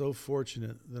am so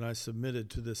fortunate that I submitted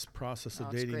to this process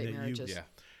of dating that you. Yeah.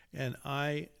 And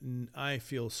I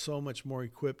feel so much more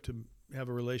equipped to have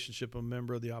a relationship with a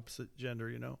member of the opposite gender,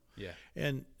 you know. Yeah.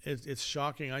 And it's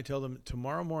shocking. I tell them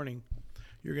tomorrow morning,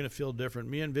 you're going to feel different.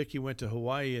 Me and Vicky went to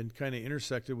Hawaii and kind of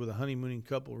intersected with a honeymooning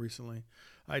couple recently.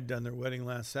 I'd done their wedding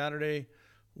last Saturday.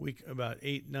 About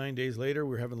 8-9 days later,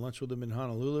 we were having lunch with them in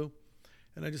Honolulu.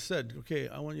 And I just said, okay,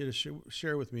 I want you to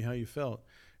share with me how you felt.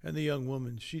 And the young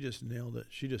woman, she just nailed it.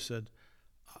 She just said,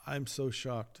 I'm so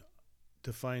shocked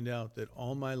to find out that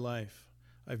all my life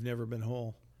I've never been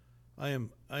whole. I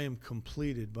am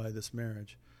completed by this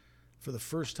marriage. For the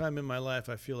first time in my life,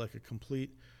 I feel like a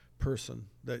complete person,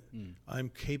 that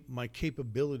my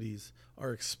capabilities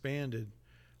are expanded.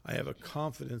 I have a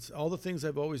confidence. All the things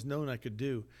I've always known I could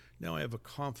do, now I have a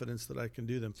confidence that I can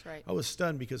do them. That's right. I was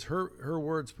stunned because her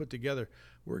words put together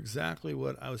were exactly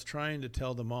what I was trying to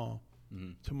tell them all.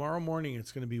 Tomorrow morning,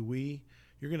 it's going to be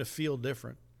you're going to feel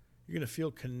different. You're going to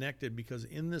feel connected because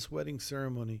in this wedding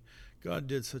ceremony, God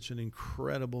did such an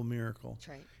incredible miracle. That's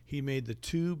right. He made the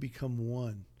two become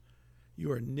one.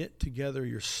 You are knit together.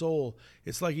 Your soul,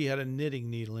 it's like he had a knitting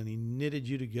needle and he knitted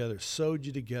you together, sewed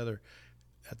you together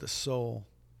at the soul.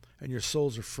 And your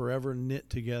souls are forever knit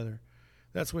together.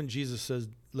 That's when Jesus says,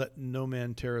 let no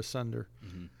man tear asunder.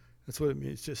 That's what it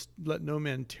means. Just let no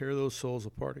man tear those souls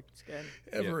apart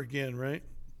ever again, right?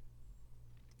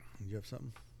 Do you have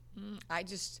something?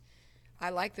 I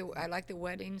like the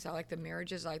weddings. I like the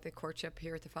marriages. I like the courtship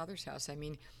here at the Father's house. I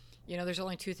mean, you know, there's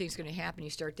only two things going to happen. You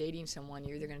start dating someone,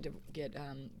 you're either going to get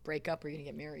break up or you're going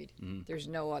to get married. There's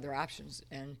no other options.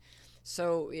 And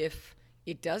so if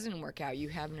it doesn't work out, you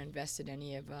haven't invested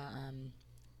any of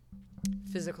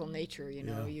physical nature, you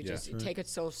know. You take it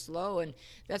so slow, and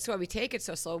that's why we take it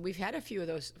so slow. We've had a few of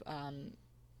those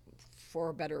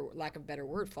for lack of a better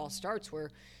word, false starts where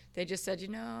they just said,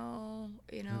 and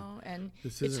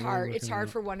it's hard. It's hard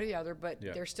for one or the other, but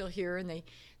they're still here, and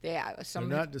they're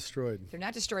not destroyed. They're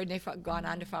not destroyed, and they've gone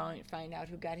on to find out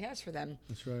who God has for them.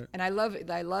 That's right. And I love.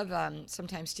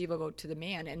 Sometimes Steve will go to the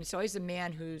man, and it's always the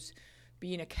man who's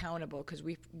being accountable, because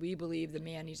we believe the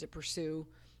man needs to pursue,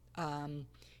 and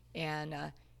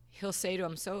he'll say to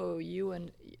him, "So you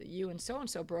and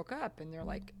so broke up," and they're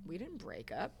like, "We didn't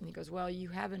break up." And he goes, "Well, you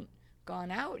haven't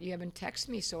gone out, you haven't texted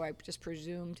me, so I just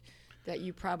presumed that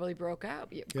you probably broke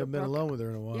up. You haven't been alone with her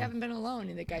in a while. You haven't been alone."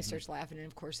 And the guy starts laughing, and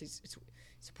of course it's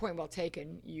a point well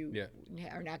taken. You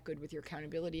are not good with your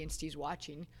accountability, and Steve's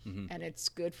watching, and it's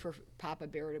good for Papa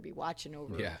Bear to be watching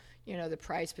over, the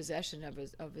prized possession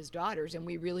of his daughters. And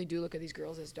we really do look at these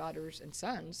girls as daughters and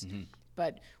sons,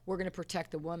 but we're going to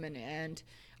protect the woman. And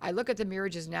I look at the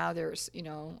marriages now. There's,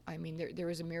 there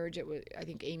was a marriage that was, I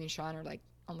think Amy and Sean are like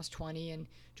almost 20, and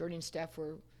Jordan and Steph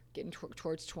were getting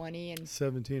towards 20 and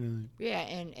 17, I think. Yeah,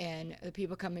 and the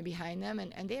people coming behind them,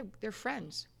 and they're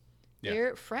friends. Yeah.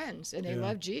 They're friends, and they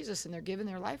love Jesus, and they're giving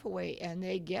their life away, and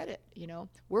they get it.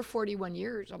 We're 41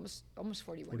 years, almost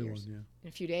 41 years. Yeah. In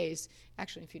a few days.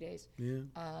 Yeah.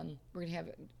 We're gonna have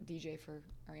a DJ for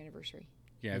our anniversary.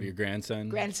 You have your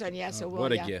grandson. Yeah. So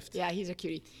what a gift. Yeah, he's a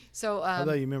cutie. So I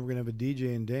thought you meant we're gonna have a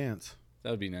DJ and dance. That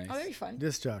would be nice. Oh, that'd be fun.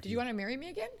 Disc jockey. Do you want to marry me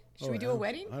again? Should we do a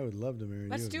wedding? I would love to marry you.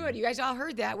 Let's do it. You guys all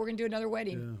heard that. We're going to do another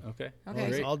wedding. Yeah. Okay.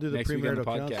 Great. I'll do the premarital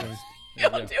counseling.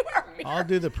 I'll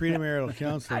do the premarital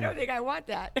counseling. I don't think I want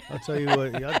that. I'll tell you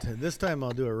what. This time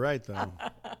I'll do it right, though.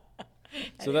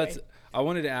 So anyway. I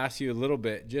wanted to ask you a little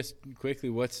bit, just quickly,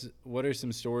 what are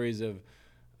some stories of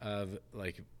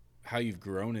like how you've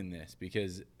grown in this?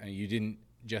 Because you didn't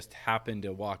just happen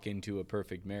to walk into a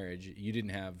perfect marriage. You didn't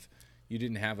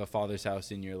have a Father's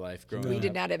House in your life growing up. We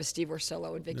did not have a Steve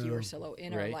Orsillo and Vicky Orsillo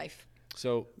in our life.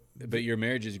 So, but your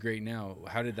marriage is great now.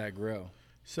 How did that grow?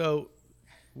 So,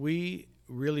 we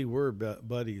really were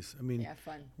buddies. I mean,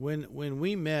 fun. When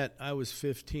we met, I was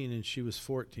 15 and she was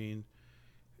 14.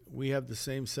 We have the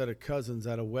same set of cousins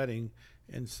at a wedding,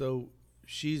 and so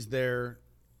she's there,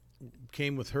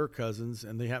 came with her cousins,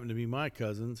 and they happen to be my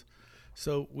cousins.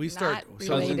 So we start not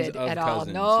related at all.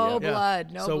 No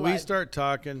blood. So we start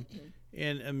talking,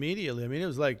 and immediately, I mean,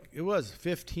 it was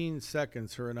 15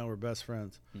 seconds. Her and I were best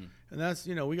friends, and that's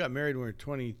we got married when we were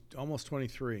 20, almost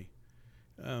 23.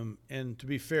 And to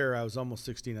be fair, I was almost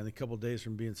 16. I think a couple of days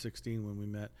from being 16 when we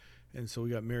met, and so we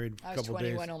got married a couple days. I was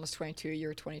 21, almost 22. You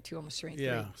were 22, almost 23.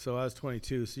 Yeah, so I was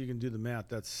 22. So you can do the math.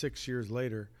 That's 6 years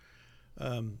later.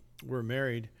 We're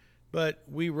married, but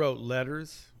we wrote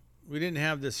letters. We didn't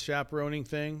have this chaperoning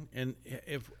thing, and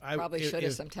probably should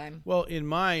have sometime. Well,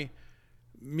 I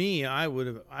would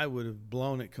have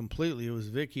blown it completely. It was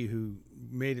Vicky who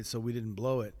made it so we didn't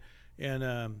blow it,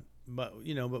 and but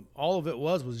all of it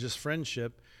was just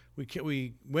friendship.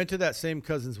 We went to that same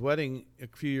cousin's wedding a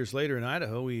few years later in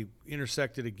Idaho. We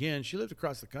intersected again. She lived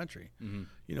across the country.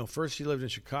 First she lived in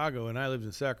Chicago, and I lived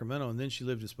in Sacramento, and then she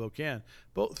lived in Spokane.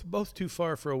 Both too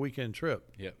far for a weekend trip.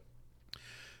 Yep.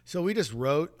 So we just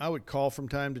wrote. I would call from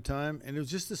time to time, and it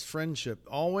was just this friendship,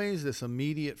 always this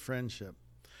immediate friendship.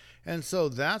 And so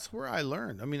that's where I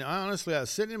learned. I mean, I was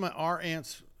sitting in our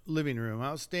aunt's living room.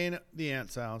 I was staying at the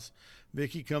aunt's house.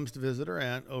 Vicky comes to visit her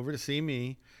aunt over to see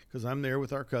me because I'm there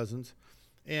with our cousins.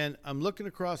 And I'm looking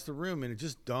across the room, and it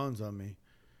just dawns on me.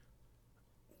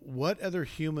 What other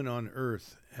human on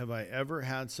earth have I ever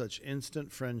had such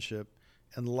instant friendship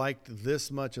and liked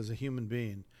this much as a human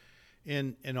being?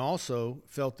 And also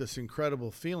felt this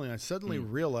incredible feeling. I suddenly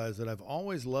realized that I've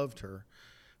always loved her,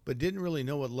 but didn't really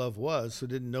know what love was, so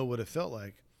didn't know what it felt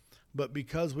like. But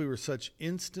because we were such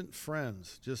instant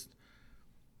friends,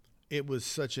 it was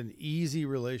such an easy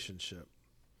relationship.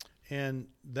 And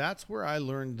that's where I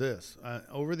learned this.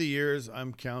 Over the years,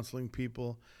 I'm counseling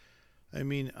people. I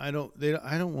mean, I don't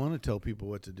want to tell people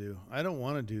what to do. I don't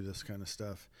want to do this kind of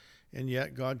stuff. And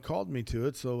yet God called me to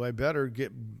it, so I better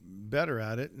get better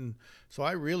at it. And so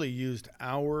I really used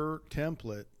our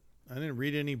template. I didn't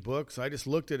read any books. I just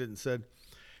looked at it and said,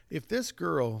 if this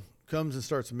girl comes and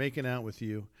starts making out with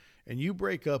you and you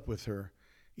break up with her,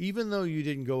 even though you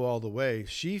didn't go all the way,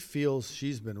 she feels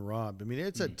she's been robbed. I mean,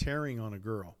 it's a tearing on a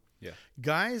girl. Yeah.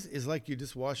 Guys is like you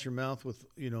just wash your mouth with,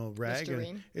 rag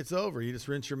and it's over. You just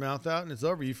rinse your mouth out and it's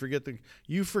over. You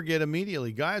forget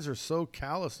immediately. Guys are so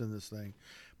callous in this thing.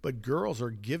 But girls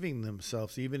are giving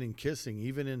themselves, even in kissing,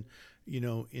 even in,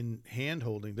 in hand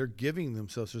holding, they're giving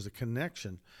themselves. There's a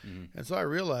connection. And so I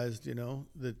realized,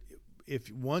 that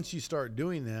once you start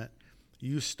doing that,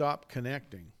 you stop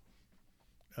connecting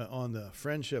on the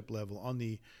friendship level, on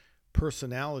the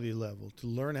personality level, to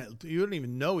learn how, you don't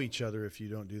even know each other if you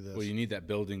don't do this. Well, you need that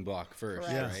building block first,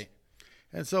 Correct. right?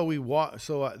 And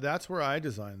so that's where I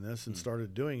designed this and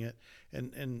started doing it.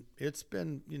 And it's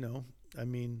been, I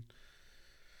mean,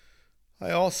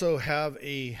 I also have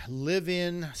a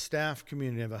live-in staff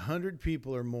community. I have 100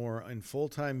 people or more in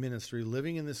full-time ministry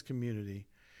living in this community.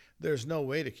 There's no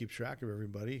way to keep track of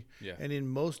everybody. Yeah. And in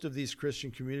most of these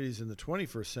Christian communities in the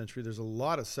 21st century, there's a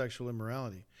lot of sexual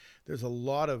immorality. There's a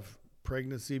lot of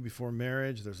pregnancy before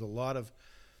marriage. There's a lot of,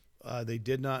 they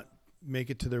did not make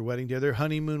it to their wedding day. Their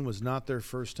honeymoon was not their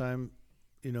first time,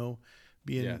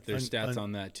 being. Yeah, there's stats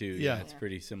on that too. Yeah. It's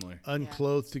pretty similar.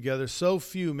 Unclothed together. So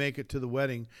few make it to the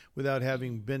wedding without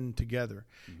having been together.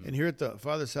 Mm-hmm. And here at the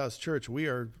Father's House Church, we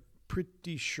are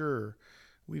pretty sure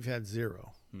we've had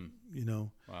zero.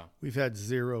 Wow. We've had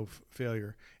zero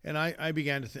failure. And I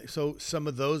began to think, so some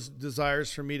of those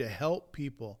desires for me to help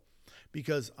people,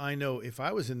 because I know if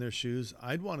I was in their shoes,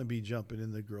 I'd want to be jumping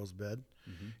in the girl's bed.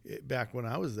 Back when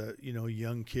I was that,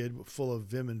 young kid full of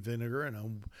vim and vinegar, and I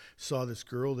saw this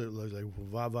girl that was like,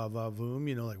 va, va, va,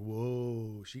 voom, like,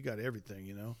 whoa, she got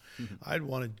everything, I'd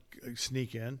want to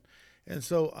sneak in. And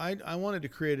so I wanted to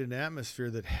create an atmosphere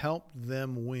that helped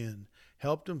them win,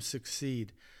 helped them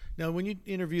succeed. Now, when you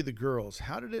interview the girls,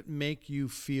 how did it make you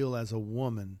feel as a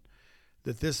woman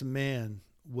that this man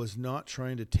was not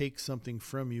trying to take something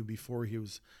from you before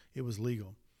it was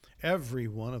legal? Every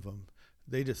one of them,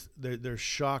 they're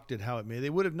shocked at how it made. They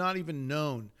would have not even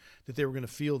known that they were going to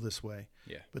feel this way.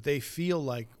 Yeah. But they feel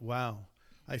like, wow,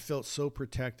 I felt so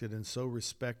protected and so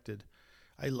respected.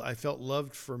 I felt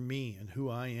loved for me and who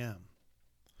I am.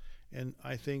 And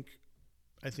I think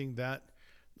that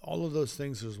all of those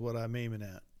things is what I'm aiming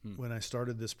at when I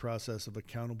started this process of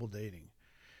accountable dating.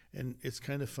 And it's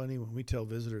kind of funny when we tell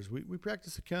visitors, we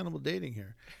practice accountable dating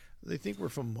here. They think we're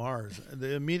from Mars.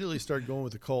 They immediately start going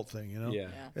with the cult thing, Yeah.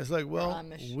 It's like, well,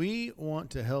 we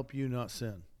want to help you not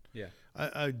sin. Yeah.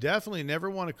 I definitely never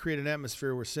want to create an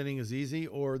atmosphere where sinning is easy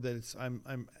or that it's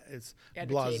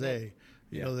blasé,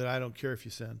 that I don't care if you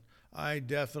sin. I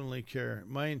definitely care.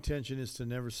 My intention is to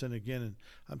never sin again, and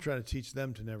I'm trying to teach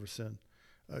them to never sin,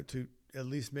 to at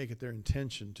least make it their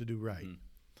intention to do right.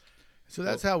 So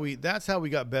that's how we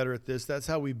got better at this. That's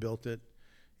how we built it,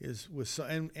 is with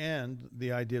and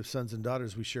the idea of sons and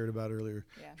daughters we shared about earlier,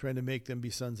 trying to make them be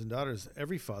sons and daughters.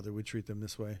 Every father would treat them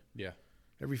this way. Yeah.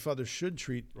 Every father should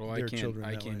treat their children that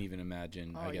way. I can't even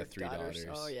imagine. I got 3 daughters.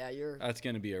 Oh yeah, that's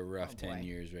going to be a rough 10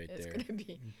 years right it's there. It's going to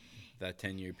be that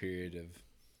 10-year period of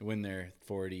when they're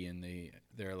 40 and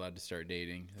they're allowed to start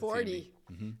dating. 40.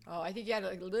 Oh, I think you had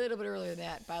a little bit earlier than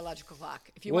that biological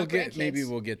clock. If you we'll want get grandkids, maybe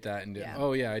we'll get that into. Yeah.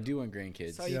 Oh yeah, I do want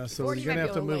grandkids. So so we're gonna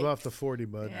have to move off the 40,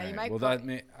 bud. Yeah, you might. Well,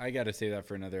 I got to say that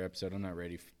for another episode. I'm not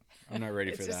ready. For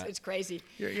that. It's crazy.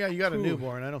 Yeah, you got a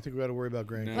newborn. I don't think we got to worry about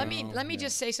grandkids. No, let me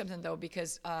just say something though,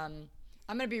 because I'm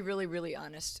going to be really, really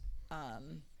honest. How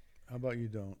about you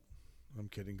don't? I'm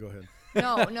kidding. Go ahead.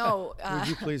 No. Would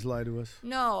you please lie to us?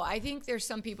 No, I think there's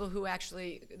some people who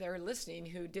actually, they're listening,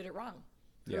 who did it wrong,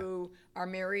 who are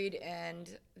married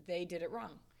and they did it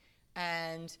wrong.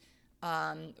 And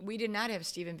we did not have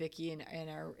Steve and Vicky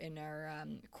in our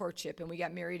courtship, and we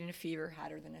got married in a fever,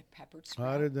 hotter than a peppered sprout.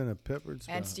 Hotter than a peppered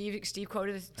sprout. And Steve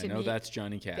quoted it to me. I know that's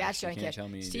Johnny Cash. That's Johnny Cash. Tell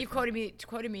me Steve quoted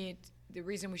me the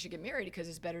reason we should get married because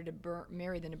it's better to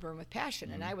marry than to burn with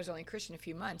passion. And I was only a Christian a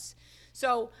few months.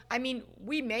 So, I mean,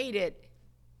 we made it,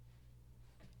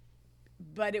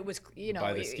 but it was,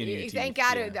 by the skin of your thank teeth,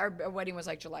 God our wedding was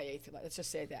like July 8th. Let's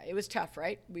just say that. It was tough,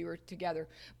 right? We were together.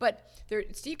 But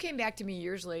Steve came back to me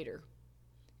years later,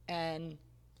 and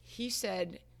he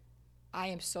said, I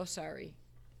am so sorry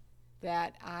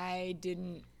that I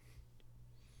didn't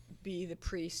be the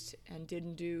priest and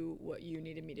didn't do what you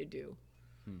needed me to do.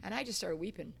 And I just started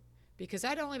weeping because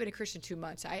I'd only been a Christian 2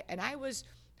 months. I was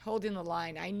holding the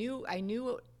line. I knew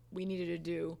what we needed to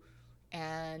do,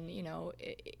 and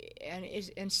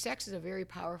and sex is a very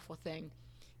powerful thing.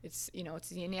 It's it's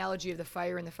the analogy of the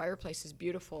fire in the fireplace is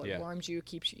beautiful. It warms you,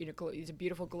 keeps you it's a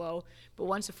beautiful glow. But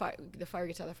once the fire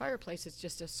gets out of the fireplace, it's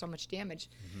just so much damage.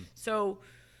 So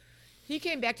he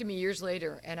came back to me years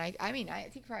later, and I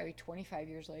think probably 25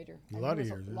 years later. A lot of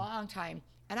years. A long time.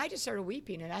 And I just started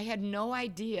weeping, and I had no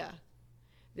idea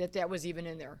that was even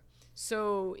in there.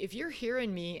 So if you're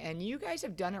hearing me and you guys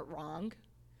have done it wrong,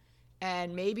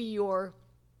 and maybe your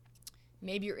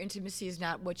intimacy is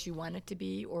not what you want it to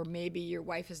be, or maybe your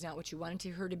wife is not what you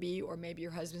wanted her to be, or maybe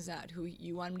your husband's not who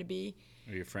you want him to be,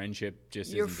 or your friendship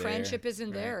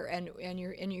isn't there, and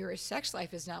your sex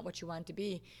life is not what you want it to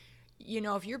be.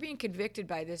 If you're being convicted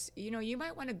by this, you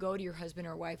might want to go to your husband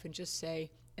or wife and just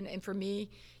say, And for me,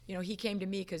 he came to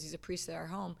me because he's a priest at our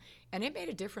home, and it made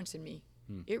a difference in me.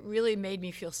 It really made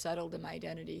me feel settled in my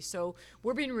identity. So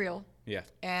we're being real. Yeah.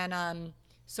 And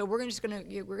so we're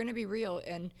gonna be real.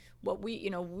 And what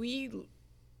we've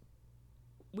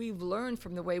learned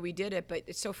from the way we did it. But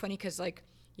it's so funny because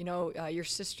your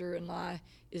sister-in-law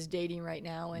is dating right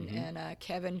now, and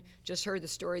Kevin just heard the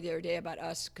story the other day about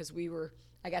us because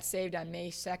I got saved on May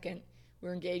 2nd. We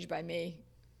were engaged by May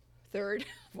 3rd,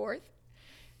 4th,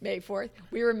 May 4th.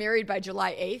 We were married by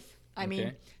July 8th. I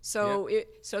mean, so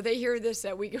they hear this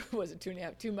that week. Was it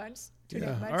 2 months?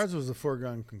 2.5 months? Ours was a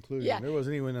foregone conclusion. Yeah. There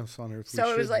wasn't anyone else on earth.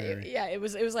 So it was like, it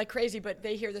was like crazy. But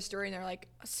they hear the story and they're like,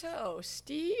 so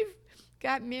Steve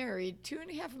got married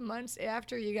 2.5 months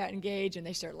after you got engaged, and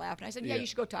they start laughing. I said, you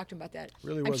should go talk to him about that.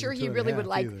 Really, I'm sure he really would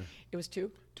like. Either. It was 2.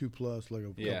 2+ like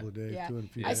a couple of days. Yeah. 2 and a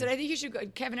few I days. said, I think you should go,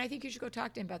 Kevin. I think you should go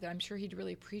talk to him about that. I'm sure he'd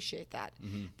really appreciate that.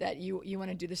 That you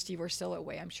want to do the Steve Orsillo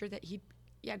way. I'm sure that he'd.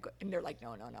 Yeah, and they're like,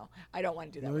 no, I don't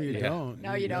want to do that. No, you don't.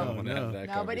 No, you don't.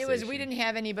 No, but we didn't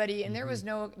have anybody, and there was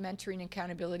no mentoring and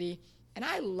accountability. And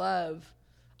I love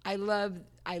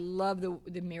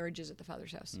the marriages at the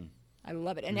Father's house. I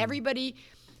love it, and everybody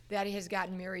that has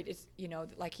gotten married is,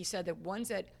 like he said, the ones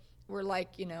that were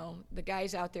like, the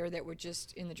guys out there that were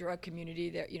just in the drug community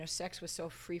that, sex was so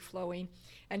free flowing,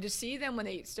 and to see them when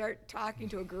they start talking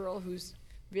to a girl who's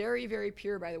very, very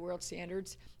pure by the world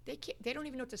standards, they don't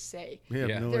even know what to say.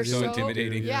 Yeah, no They're idea. so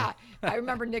intimidating. Yeah, I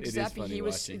remember Nick It is Zeppi. funny He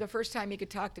was watching. the first time he could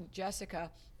talk to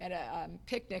Jessica at a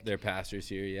picnic. Their pastors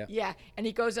here, yeah. Yeah, and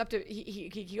he goes up to he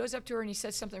goes up to her and he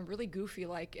says something really goofy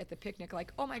like at the picnic,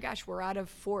 like, "Oh my gosh, we're out of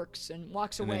forks," and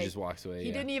walks And away. then just walks away.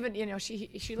 He didn't even,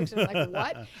 she looks at him like,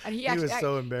 "What?" And he was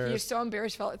so embarrassed. He was so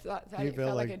embarrassed. Thought he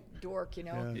felt like a dork,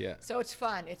 Yeah. So it's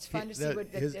fun. It's fun to see what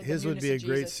his would be a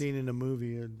great scene in a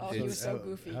movie. Oh, he was so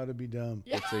goofy. How to be dumb.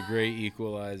 Yeah. It's a great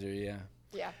equalizer, yeah.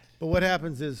 Yeah. But what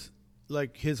happens is,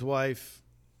 like his wife,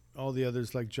 all the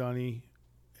others, like Johnny,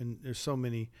 and there's so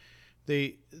many,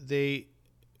 they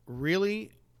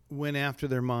really went after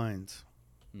their minds.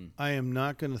 I am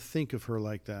not going to think of her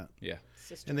like that. Yeah.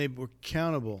 Sister. And they were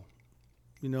accountable.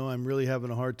 I'm really having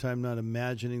a hard time not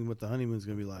imagining what the honeymoon's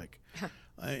going to be like.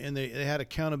 And they had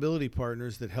accountability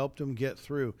partners that helped them get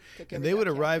through. And they would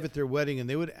arrive at their wedding and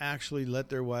they would actually let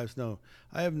their wives know,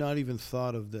 I have not even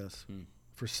thought of this.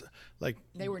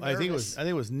 They were I think nervous.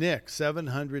 it was Nick,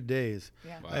 700 days.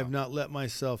 Yeah. Wow. I have not let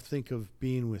myself think of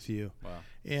being with you. Wow.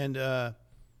 And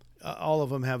all of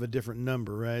them have a different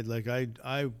number, right? Like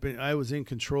I was in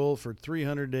control for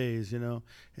 300 days, and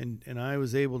I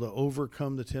was able to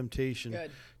overcome the temptation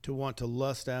to want to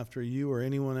lust after you or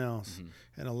anyone else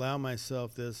and allow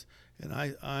myself this. And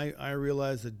I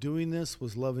realized that doing this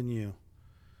was loving you,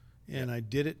 and I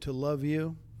did it to love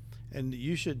you. And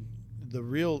the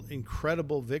real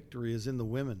incredible victory is in the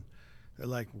women. They're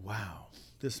like, wow,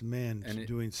 this man is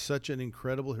doing such an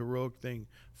incredible, heroic thing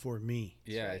for me.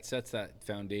 Yeah, it sets that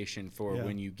foundation for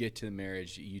when you get to the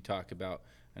marriage. You talk about,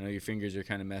 I know your fingers are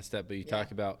kind of messed up, but you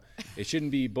talk about it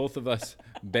shouldn't be both of us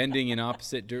bending in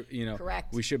opposite,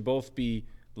 Correct. We should both be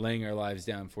laying our lives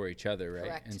down for each other, right?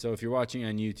 Correct. And so if you're watching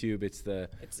on YouTube, it's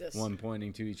this. one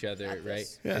pointing to each other, Not right?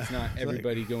 this. Yeah. It's not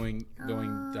everybody going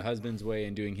the husband's way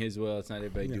and doing his will. It's not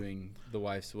everybody doing the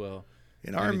wife's will.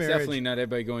 In And our it's marriage, definitely not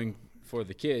everybody going for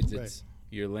the kids. Right. It's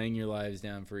you're laying your lives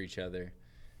down for each other.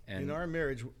 And in our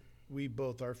marriage,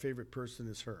 our favorite person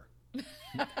is her.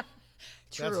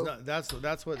 True.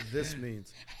 That's what this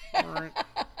means.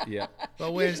 yeah.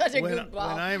 But You're such a goofball.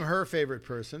 when I'm her favorite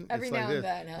person, Every it's like now this, and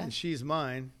then, huh? and she's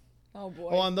mine. Oh boy.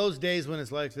 Oh, on those days when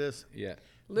it's like this, Yeah.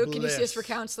 Luke, can you see us for bliss.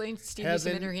 counseling? Steve needs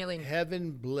some inner healing.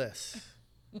 Heaven bliss,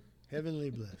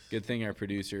 heavenly bliss. Good thing our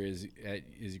producer is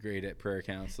great at prayer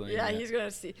counseling. Yeah, he's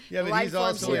gonna see. Yeah, the but life he's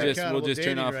forms also We'll here. accountable just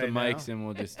turn dating off the right mics now. and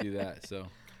we'll just do that. So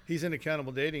He's in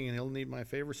accountable dating, and he'll need my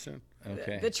favor soon.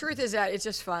 okay. The truth is that it's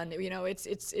just fun.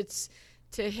 It's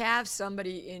to have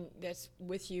somebody that's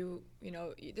with you.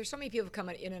 There's so many people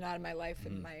coming in and out of my life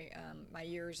in my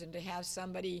years, and to have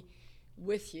somebody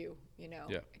with you,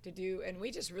 to do. And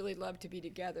we just really love to be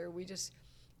together.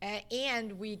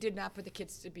 And we did not put the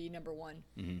kids to be number one.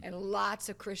 And lots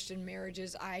of Christian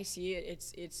marriages, I see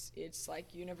it. It's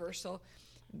like universal.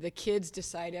 The kids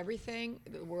decide everything.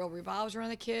 The world revolves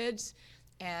around the kids.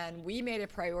 And we made a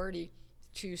priority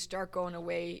to start going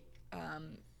away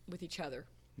with each other,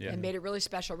 and made it really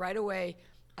special right away.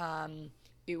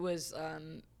 It was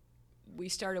we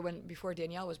started before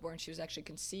Danielle was born. She was actually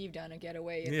conceived on a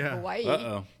getaway in Yeah. Hawaii.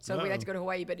 Uh-oh. So we had to go to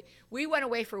Hawaii, but we went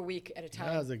away for a week at a time.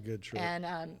 That was a good trip. And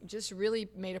just really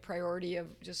made a priority of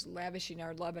just lavishing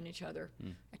our love on each other.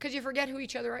 Because you forget who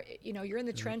each other are. You know, you're in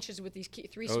the trenches with these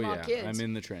three small kids. I'm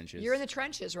in the trenches. You're in the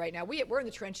trenches right now. We're in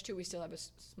the trench too. We still have a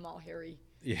small, hairy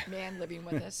man living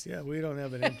with us. Yeah, we don't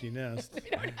have an empty nest.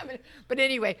 But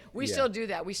anyway, we still do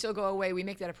that. We still go away. We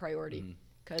make that a priority.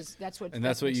 Because that's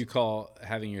what you call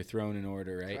having your throne in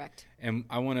order, right? Correct. And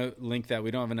I want to link that.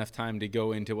 We don't have enough time to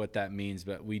go into what that means,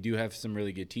 but we do have some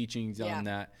really good teachings on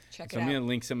that. Check so it I'm out. going to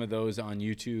link some of those on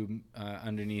YouTube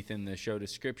underneath in the show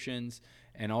descriptions.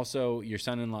 And also, your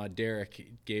son-in-law Derek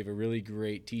gave a really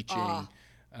great teaching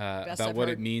about I've what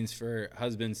heard. it means for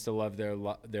husbands to love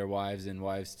their wives and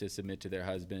wives to submit to their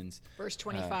husbands. Verse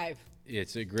 25.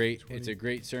 It's a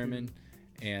great sermon,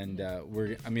 and I'm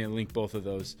going to link both of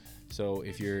those. So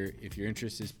if your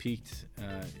interest is piqued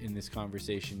in this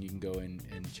conversation, you can go and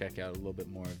check out a little bit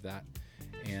more of that.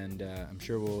 And I'm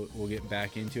sure we'll get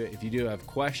back into it. If you do have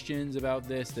questions about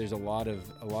this, there's a lot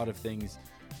of things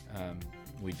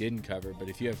we didn't cover. But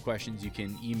if you have questions, you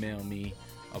can email me.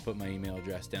 I'll put my email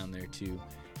address down there too.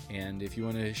 And if you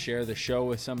want to share the show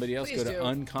with somebody else, Please go to do.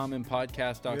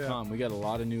 uncommonpodcast.com. We got a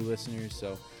lot of new listeners,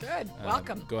 so Good.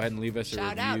 Welcome. Go ahead and leave us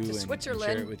Shout a out review to and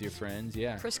Switzerland. share it with your friends.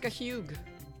 Yeah, Priska Hugh.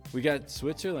 we got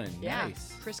Switzerland. Yeah.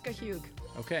 Nice. Priska Hugh.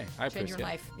 Okay. Hi, Change your Priska.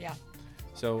 life. Yeah.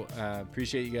 So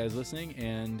appreciate you guys listening,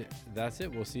 and that's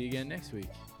it. We'll see you again next week.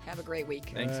 Have a great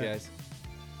week. Thanks, All right. guys.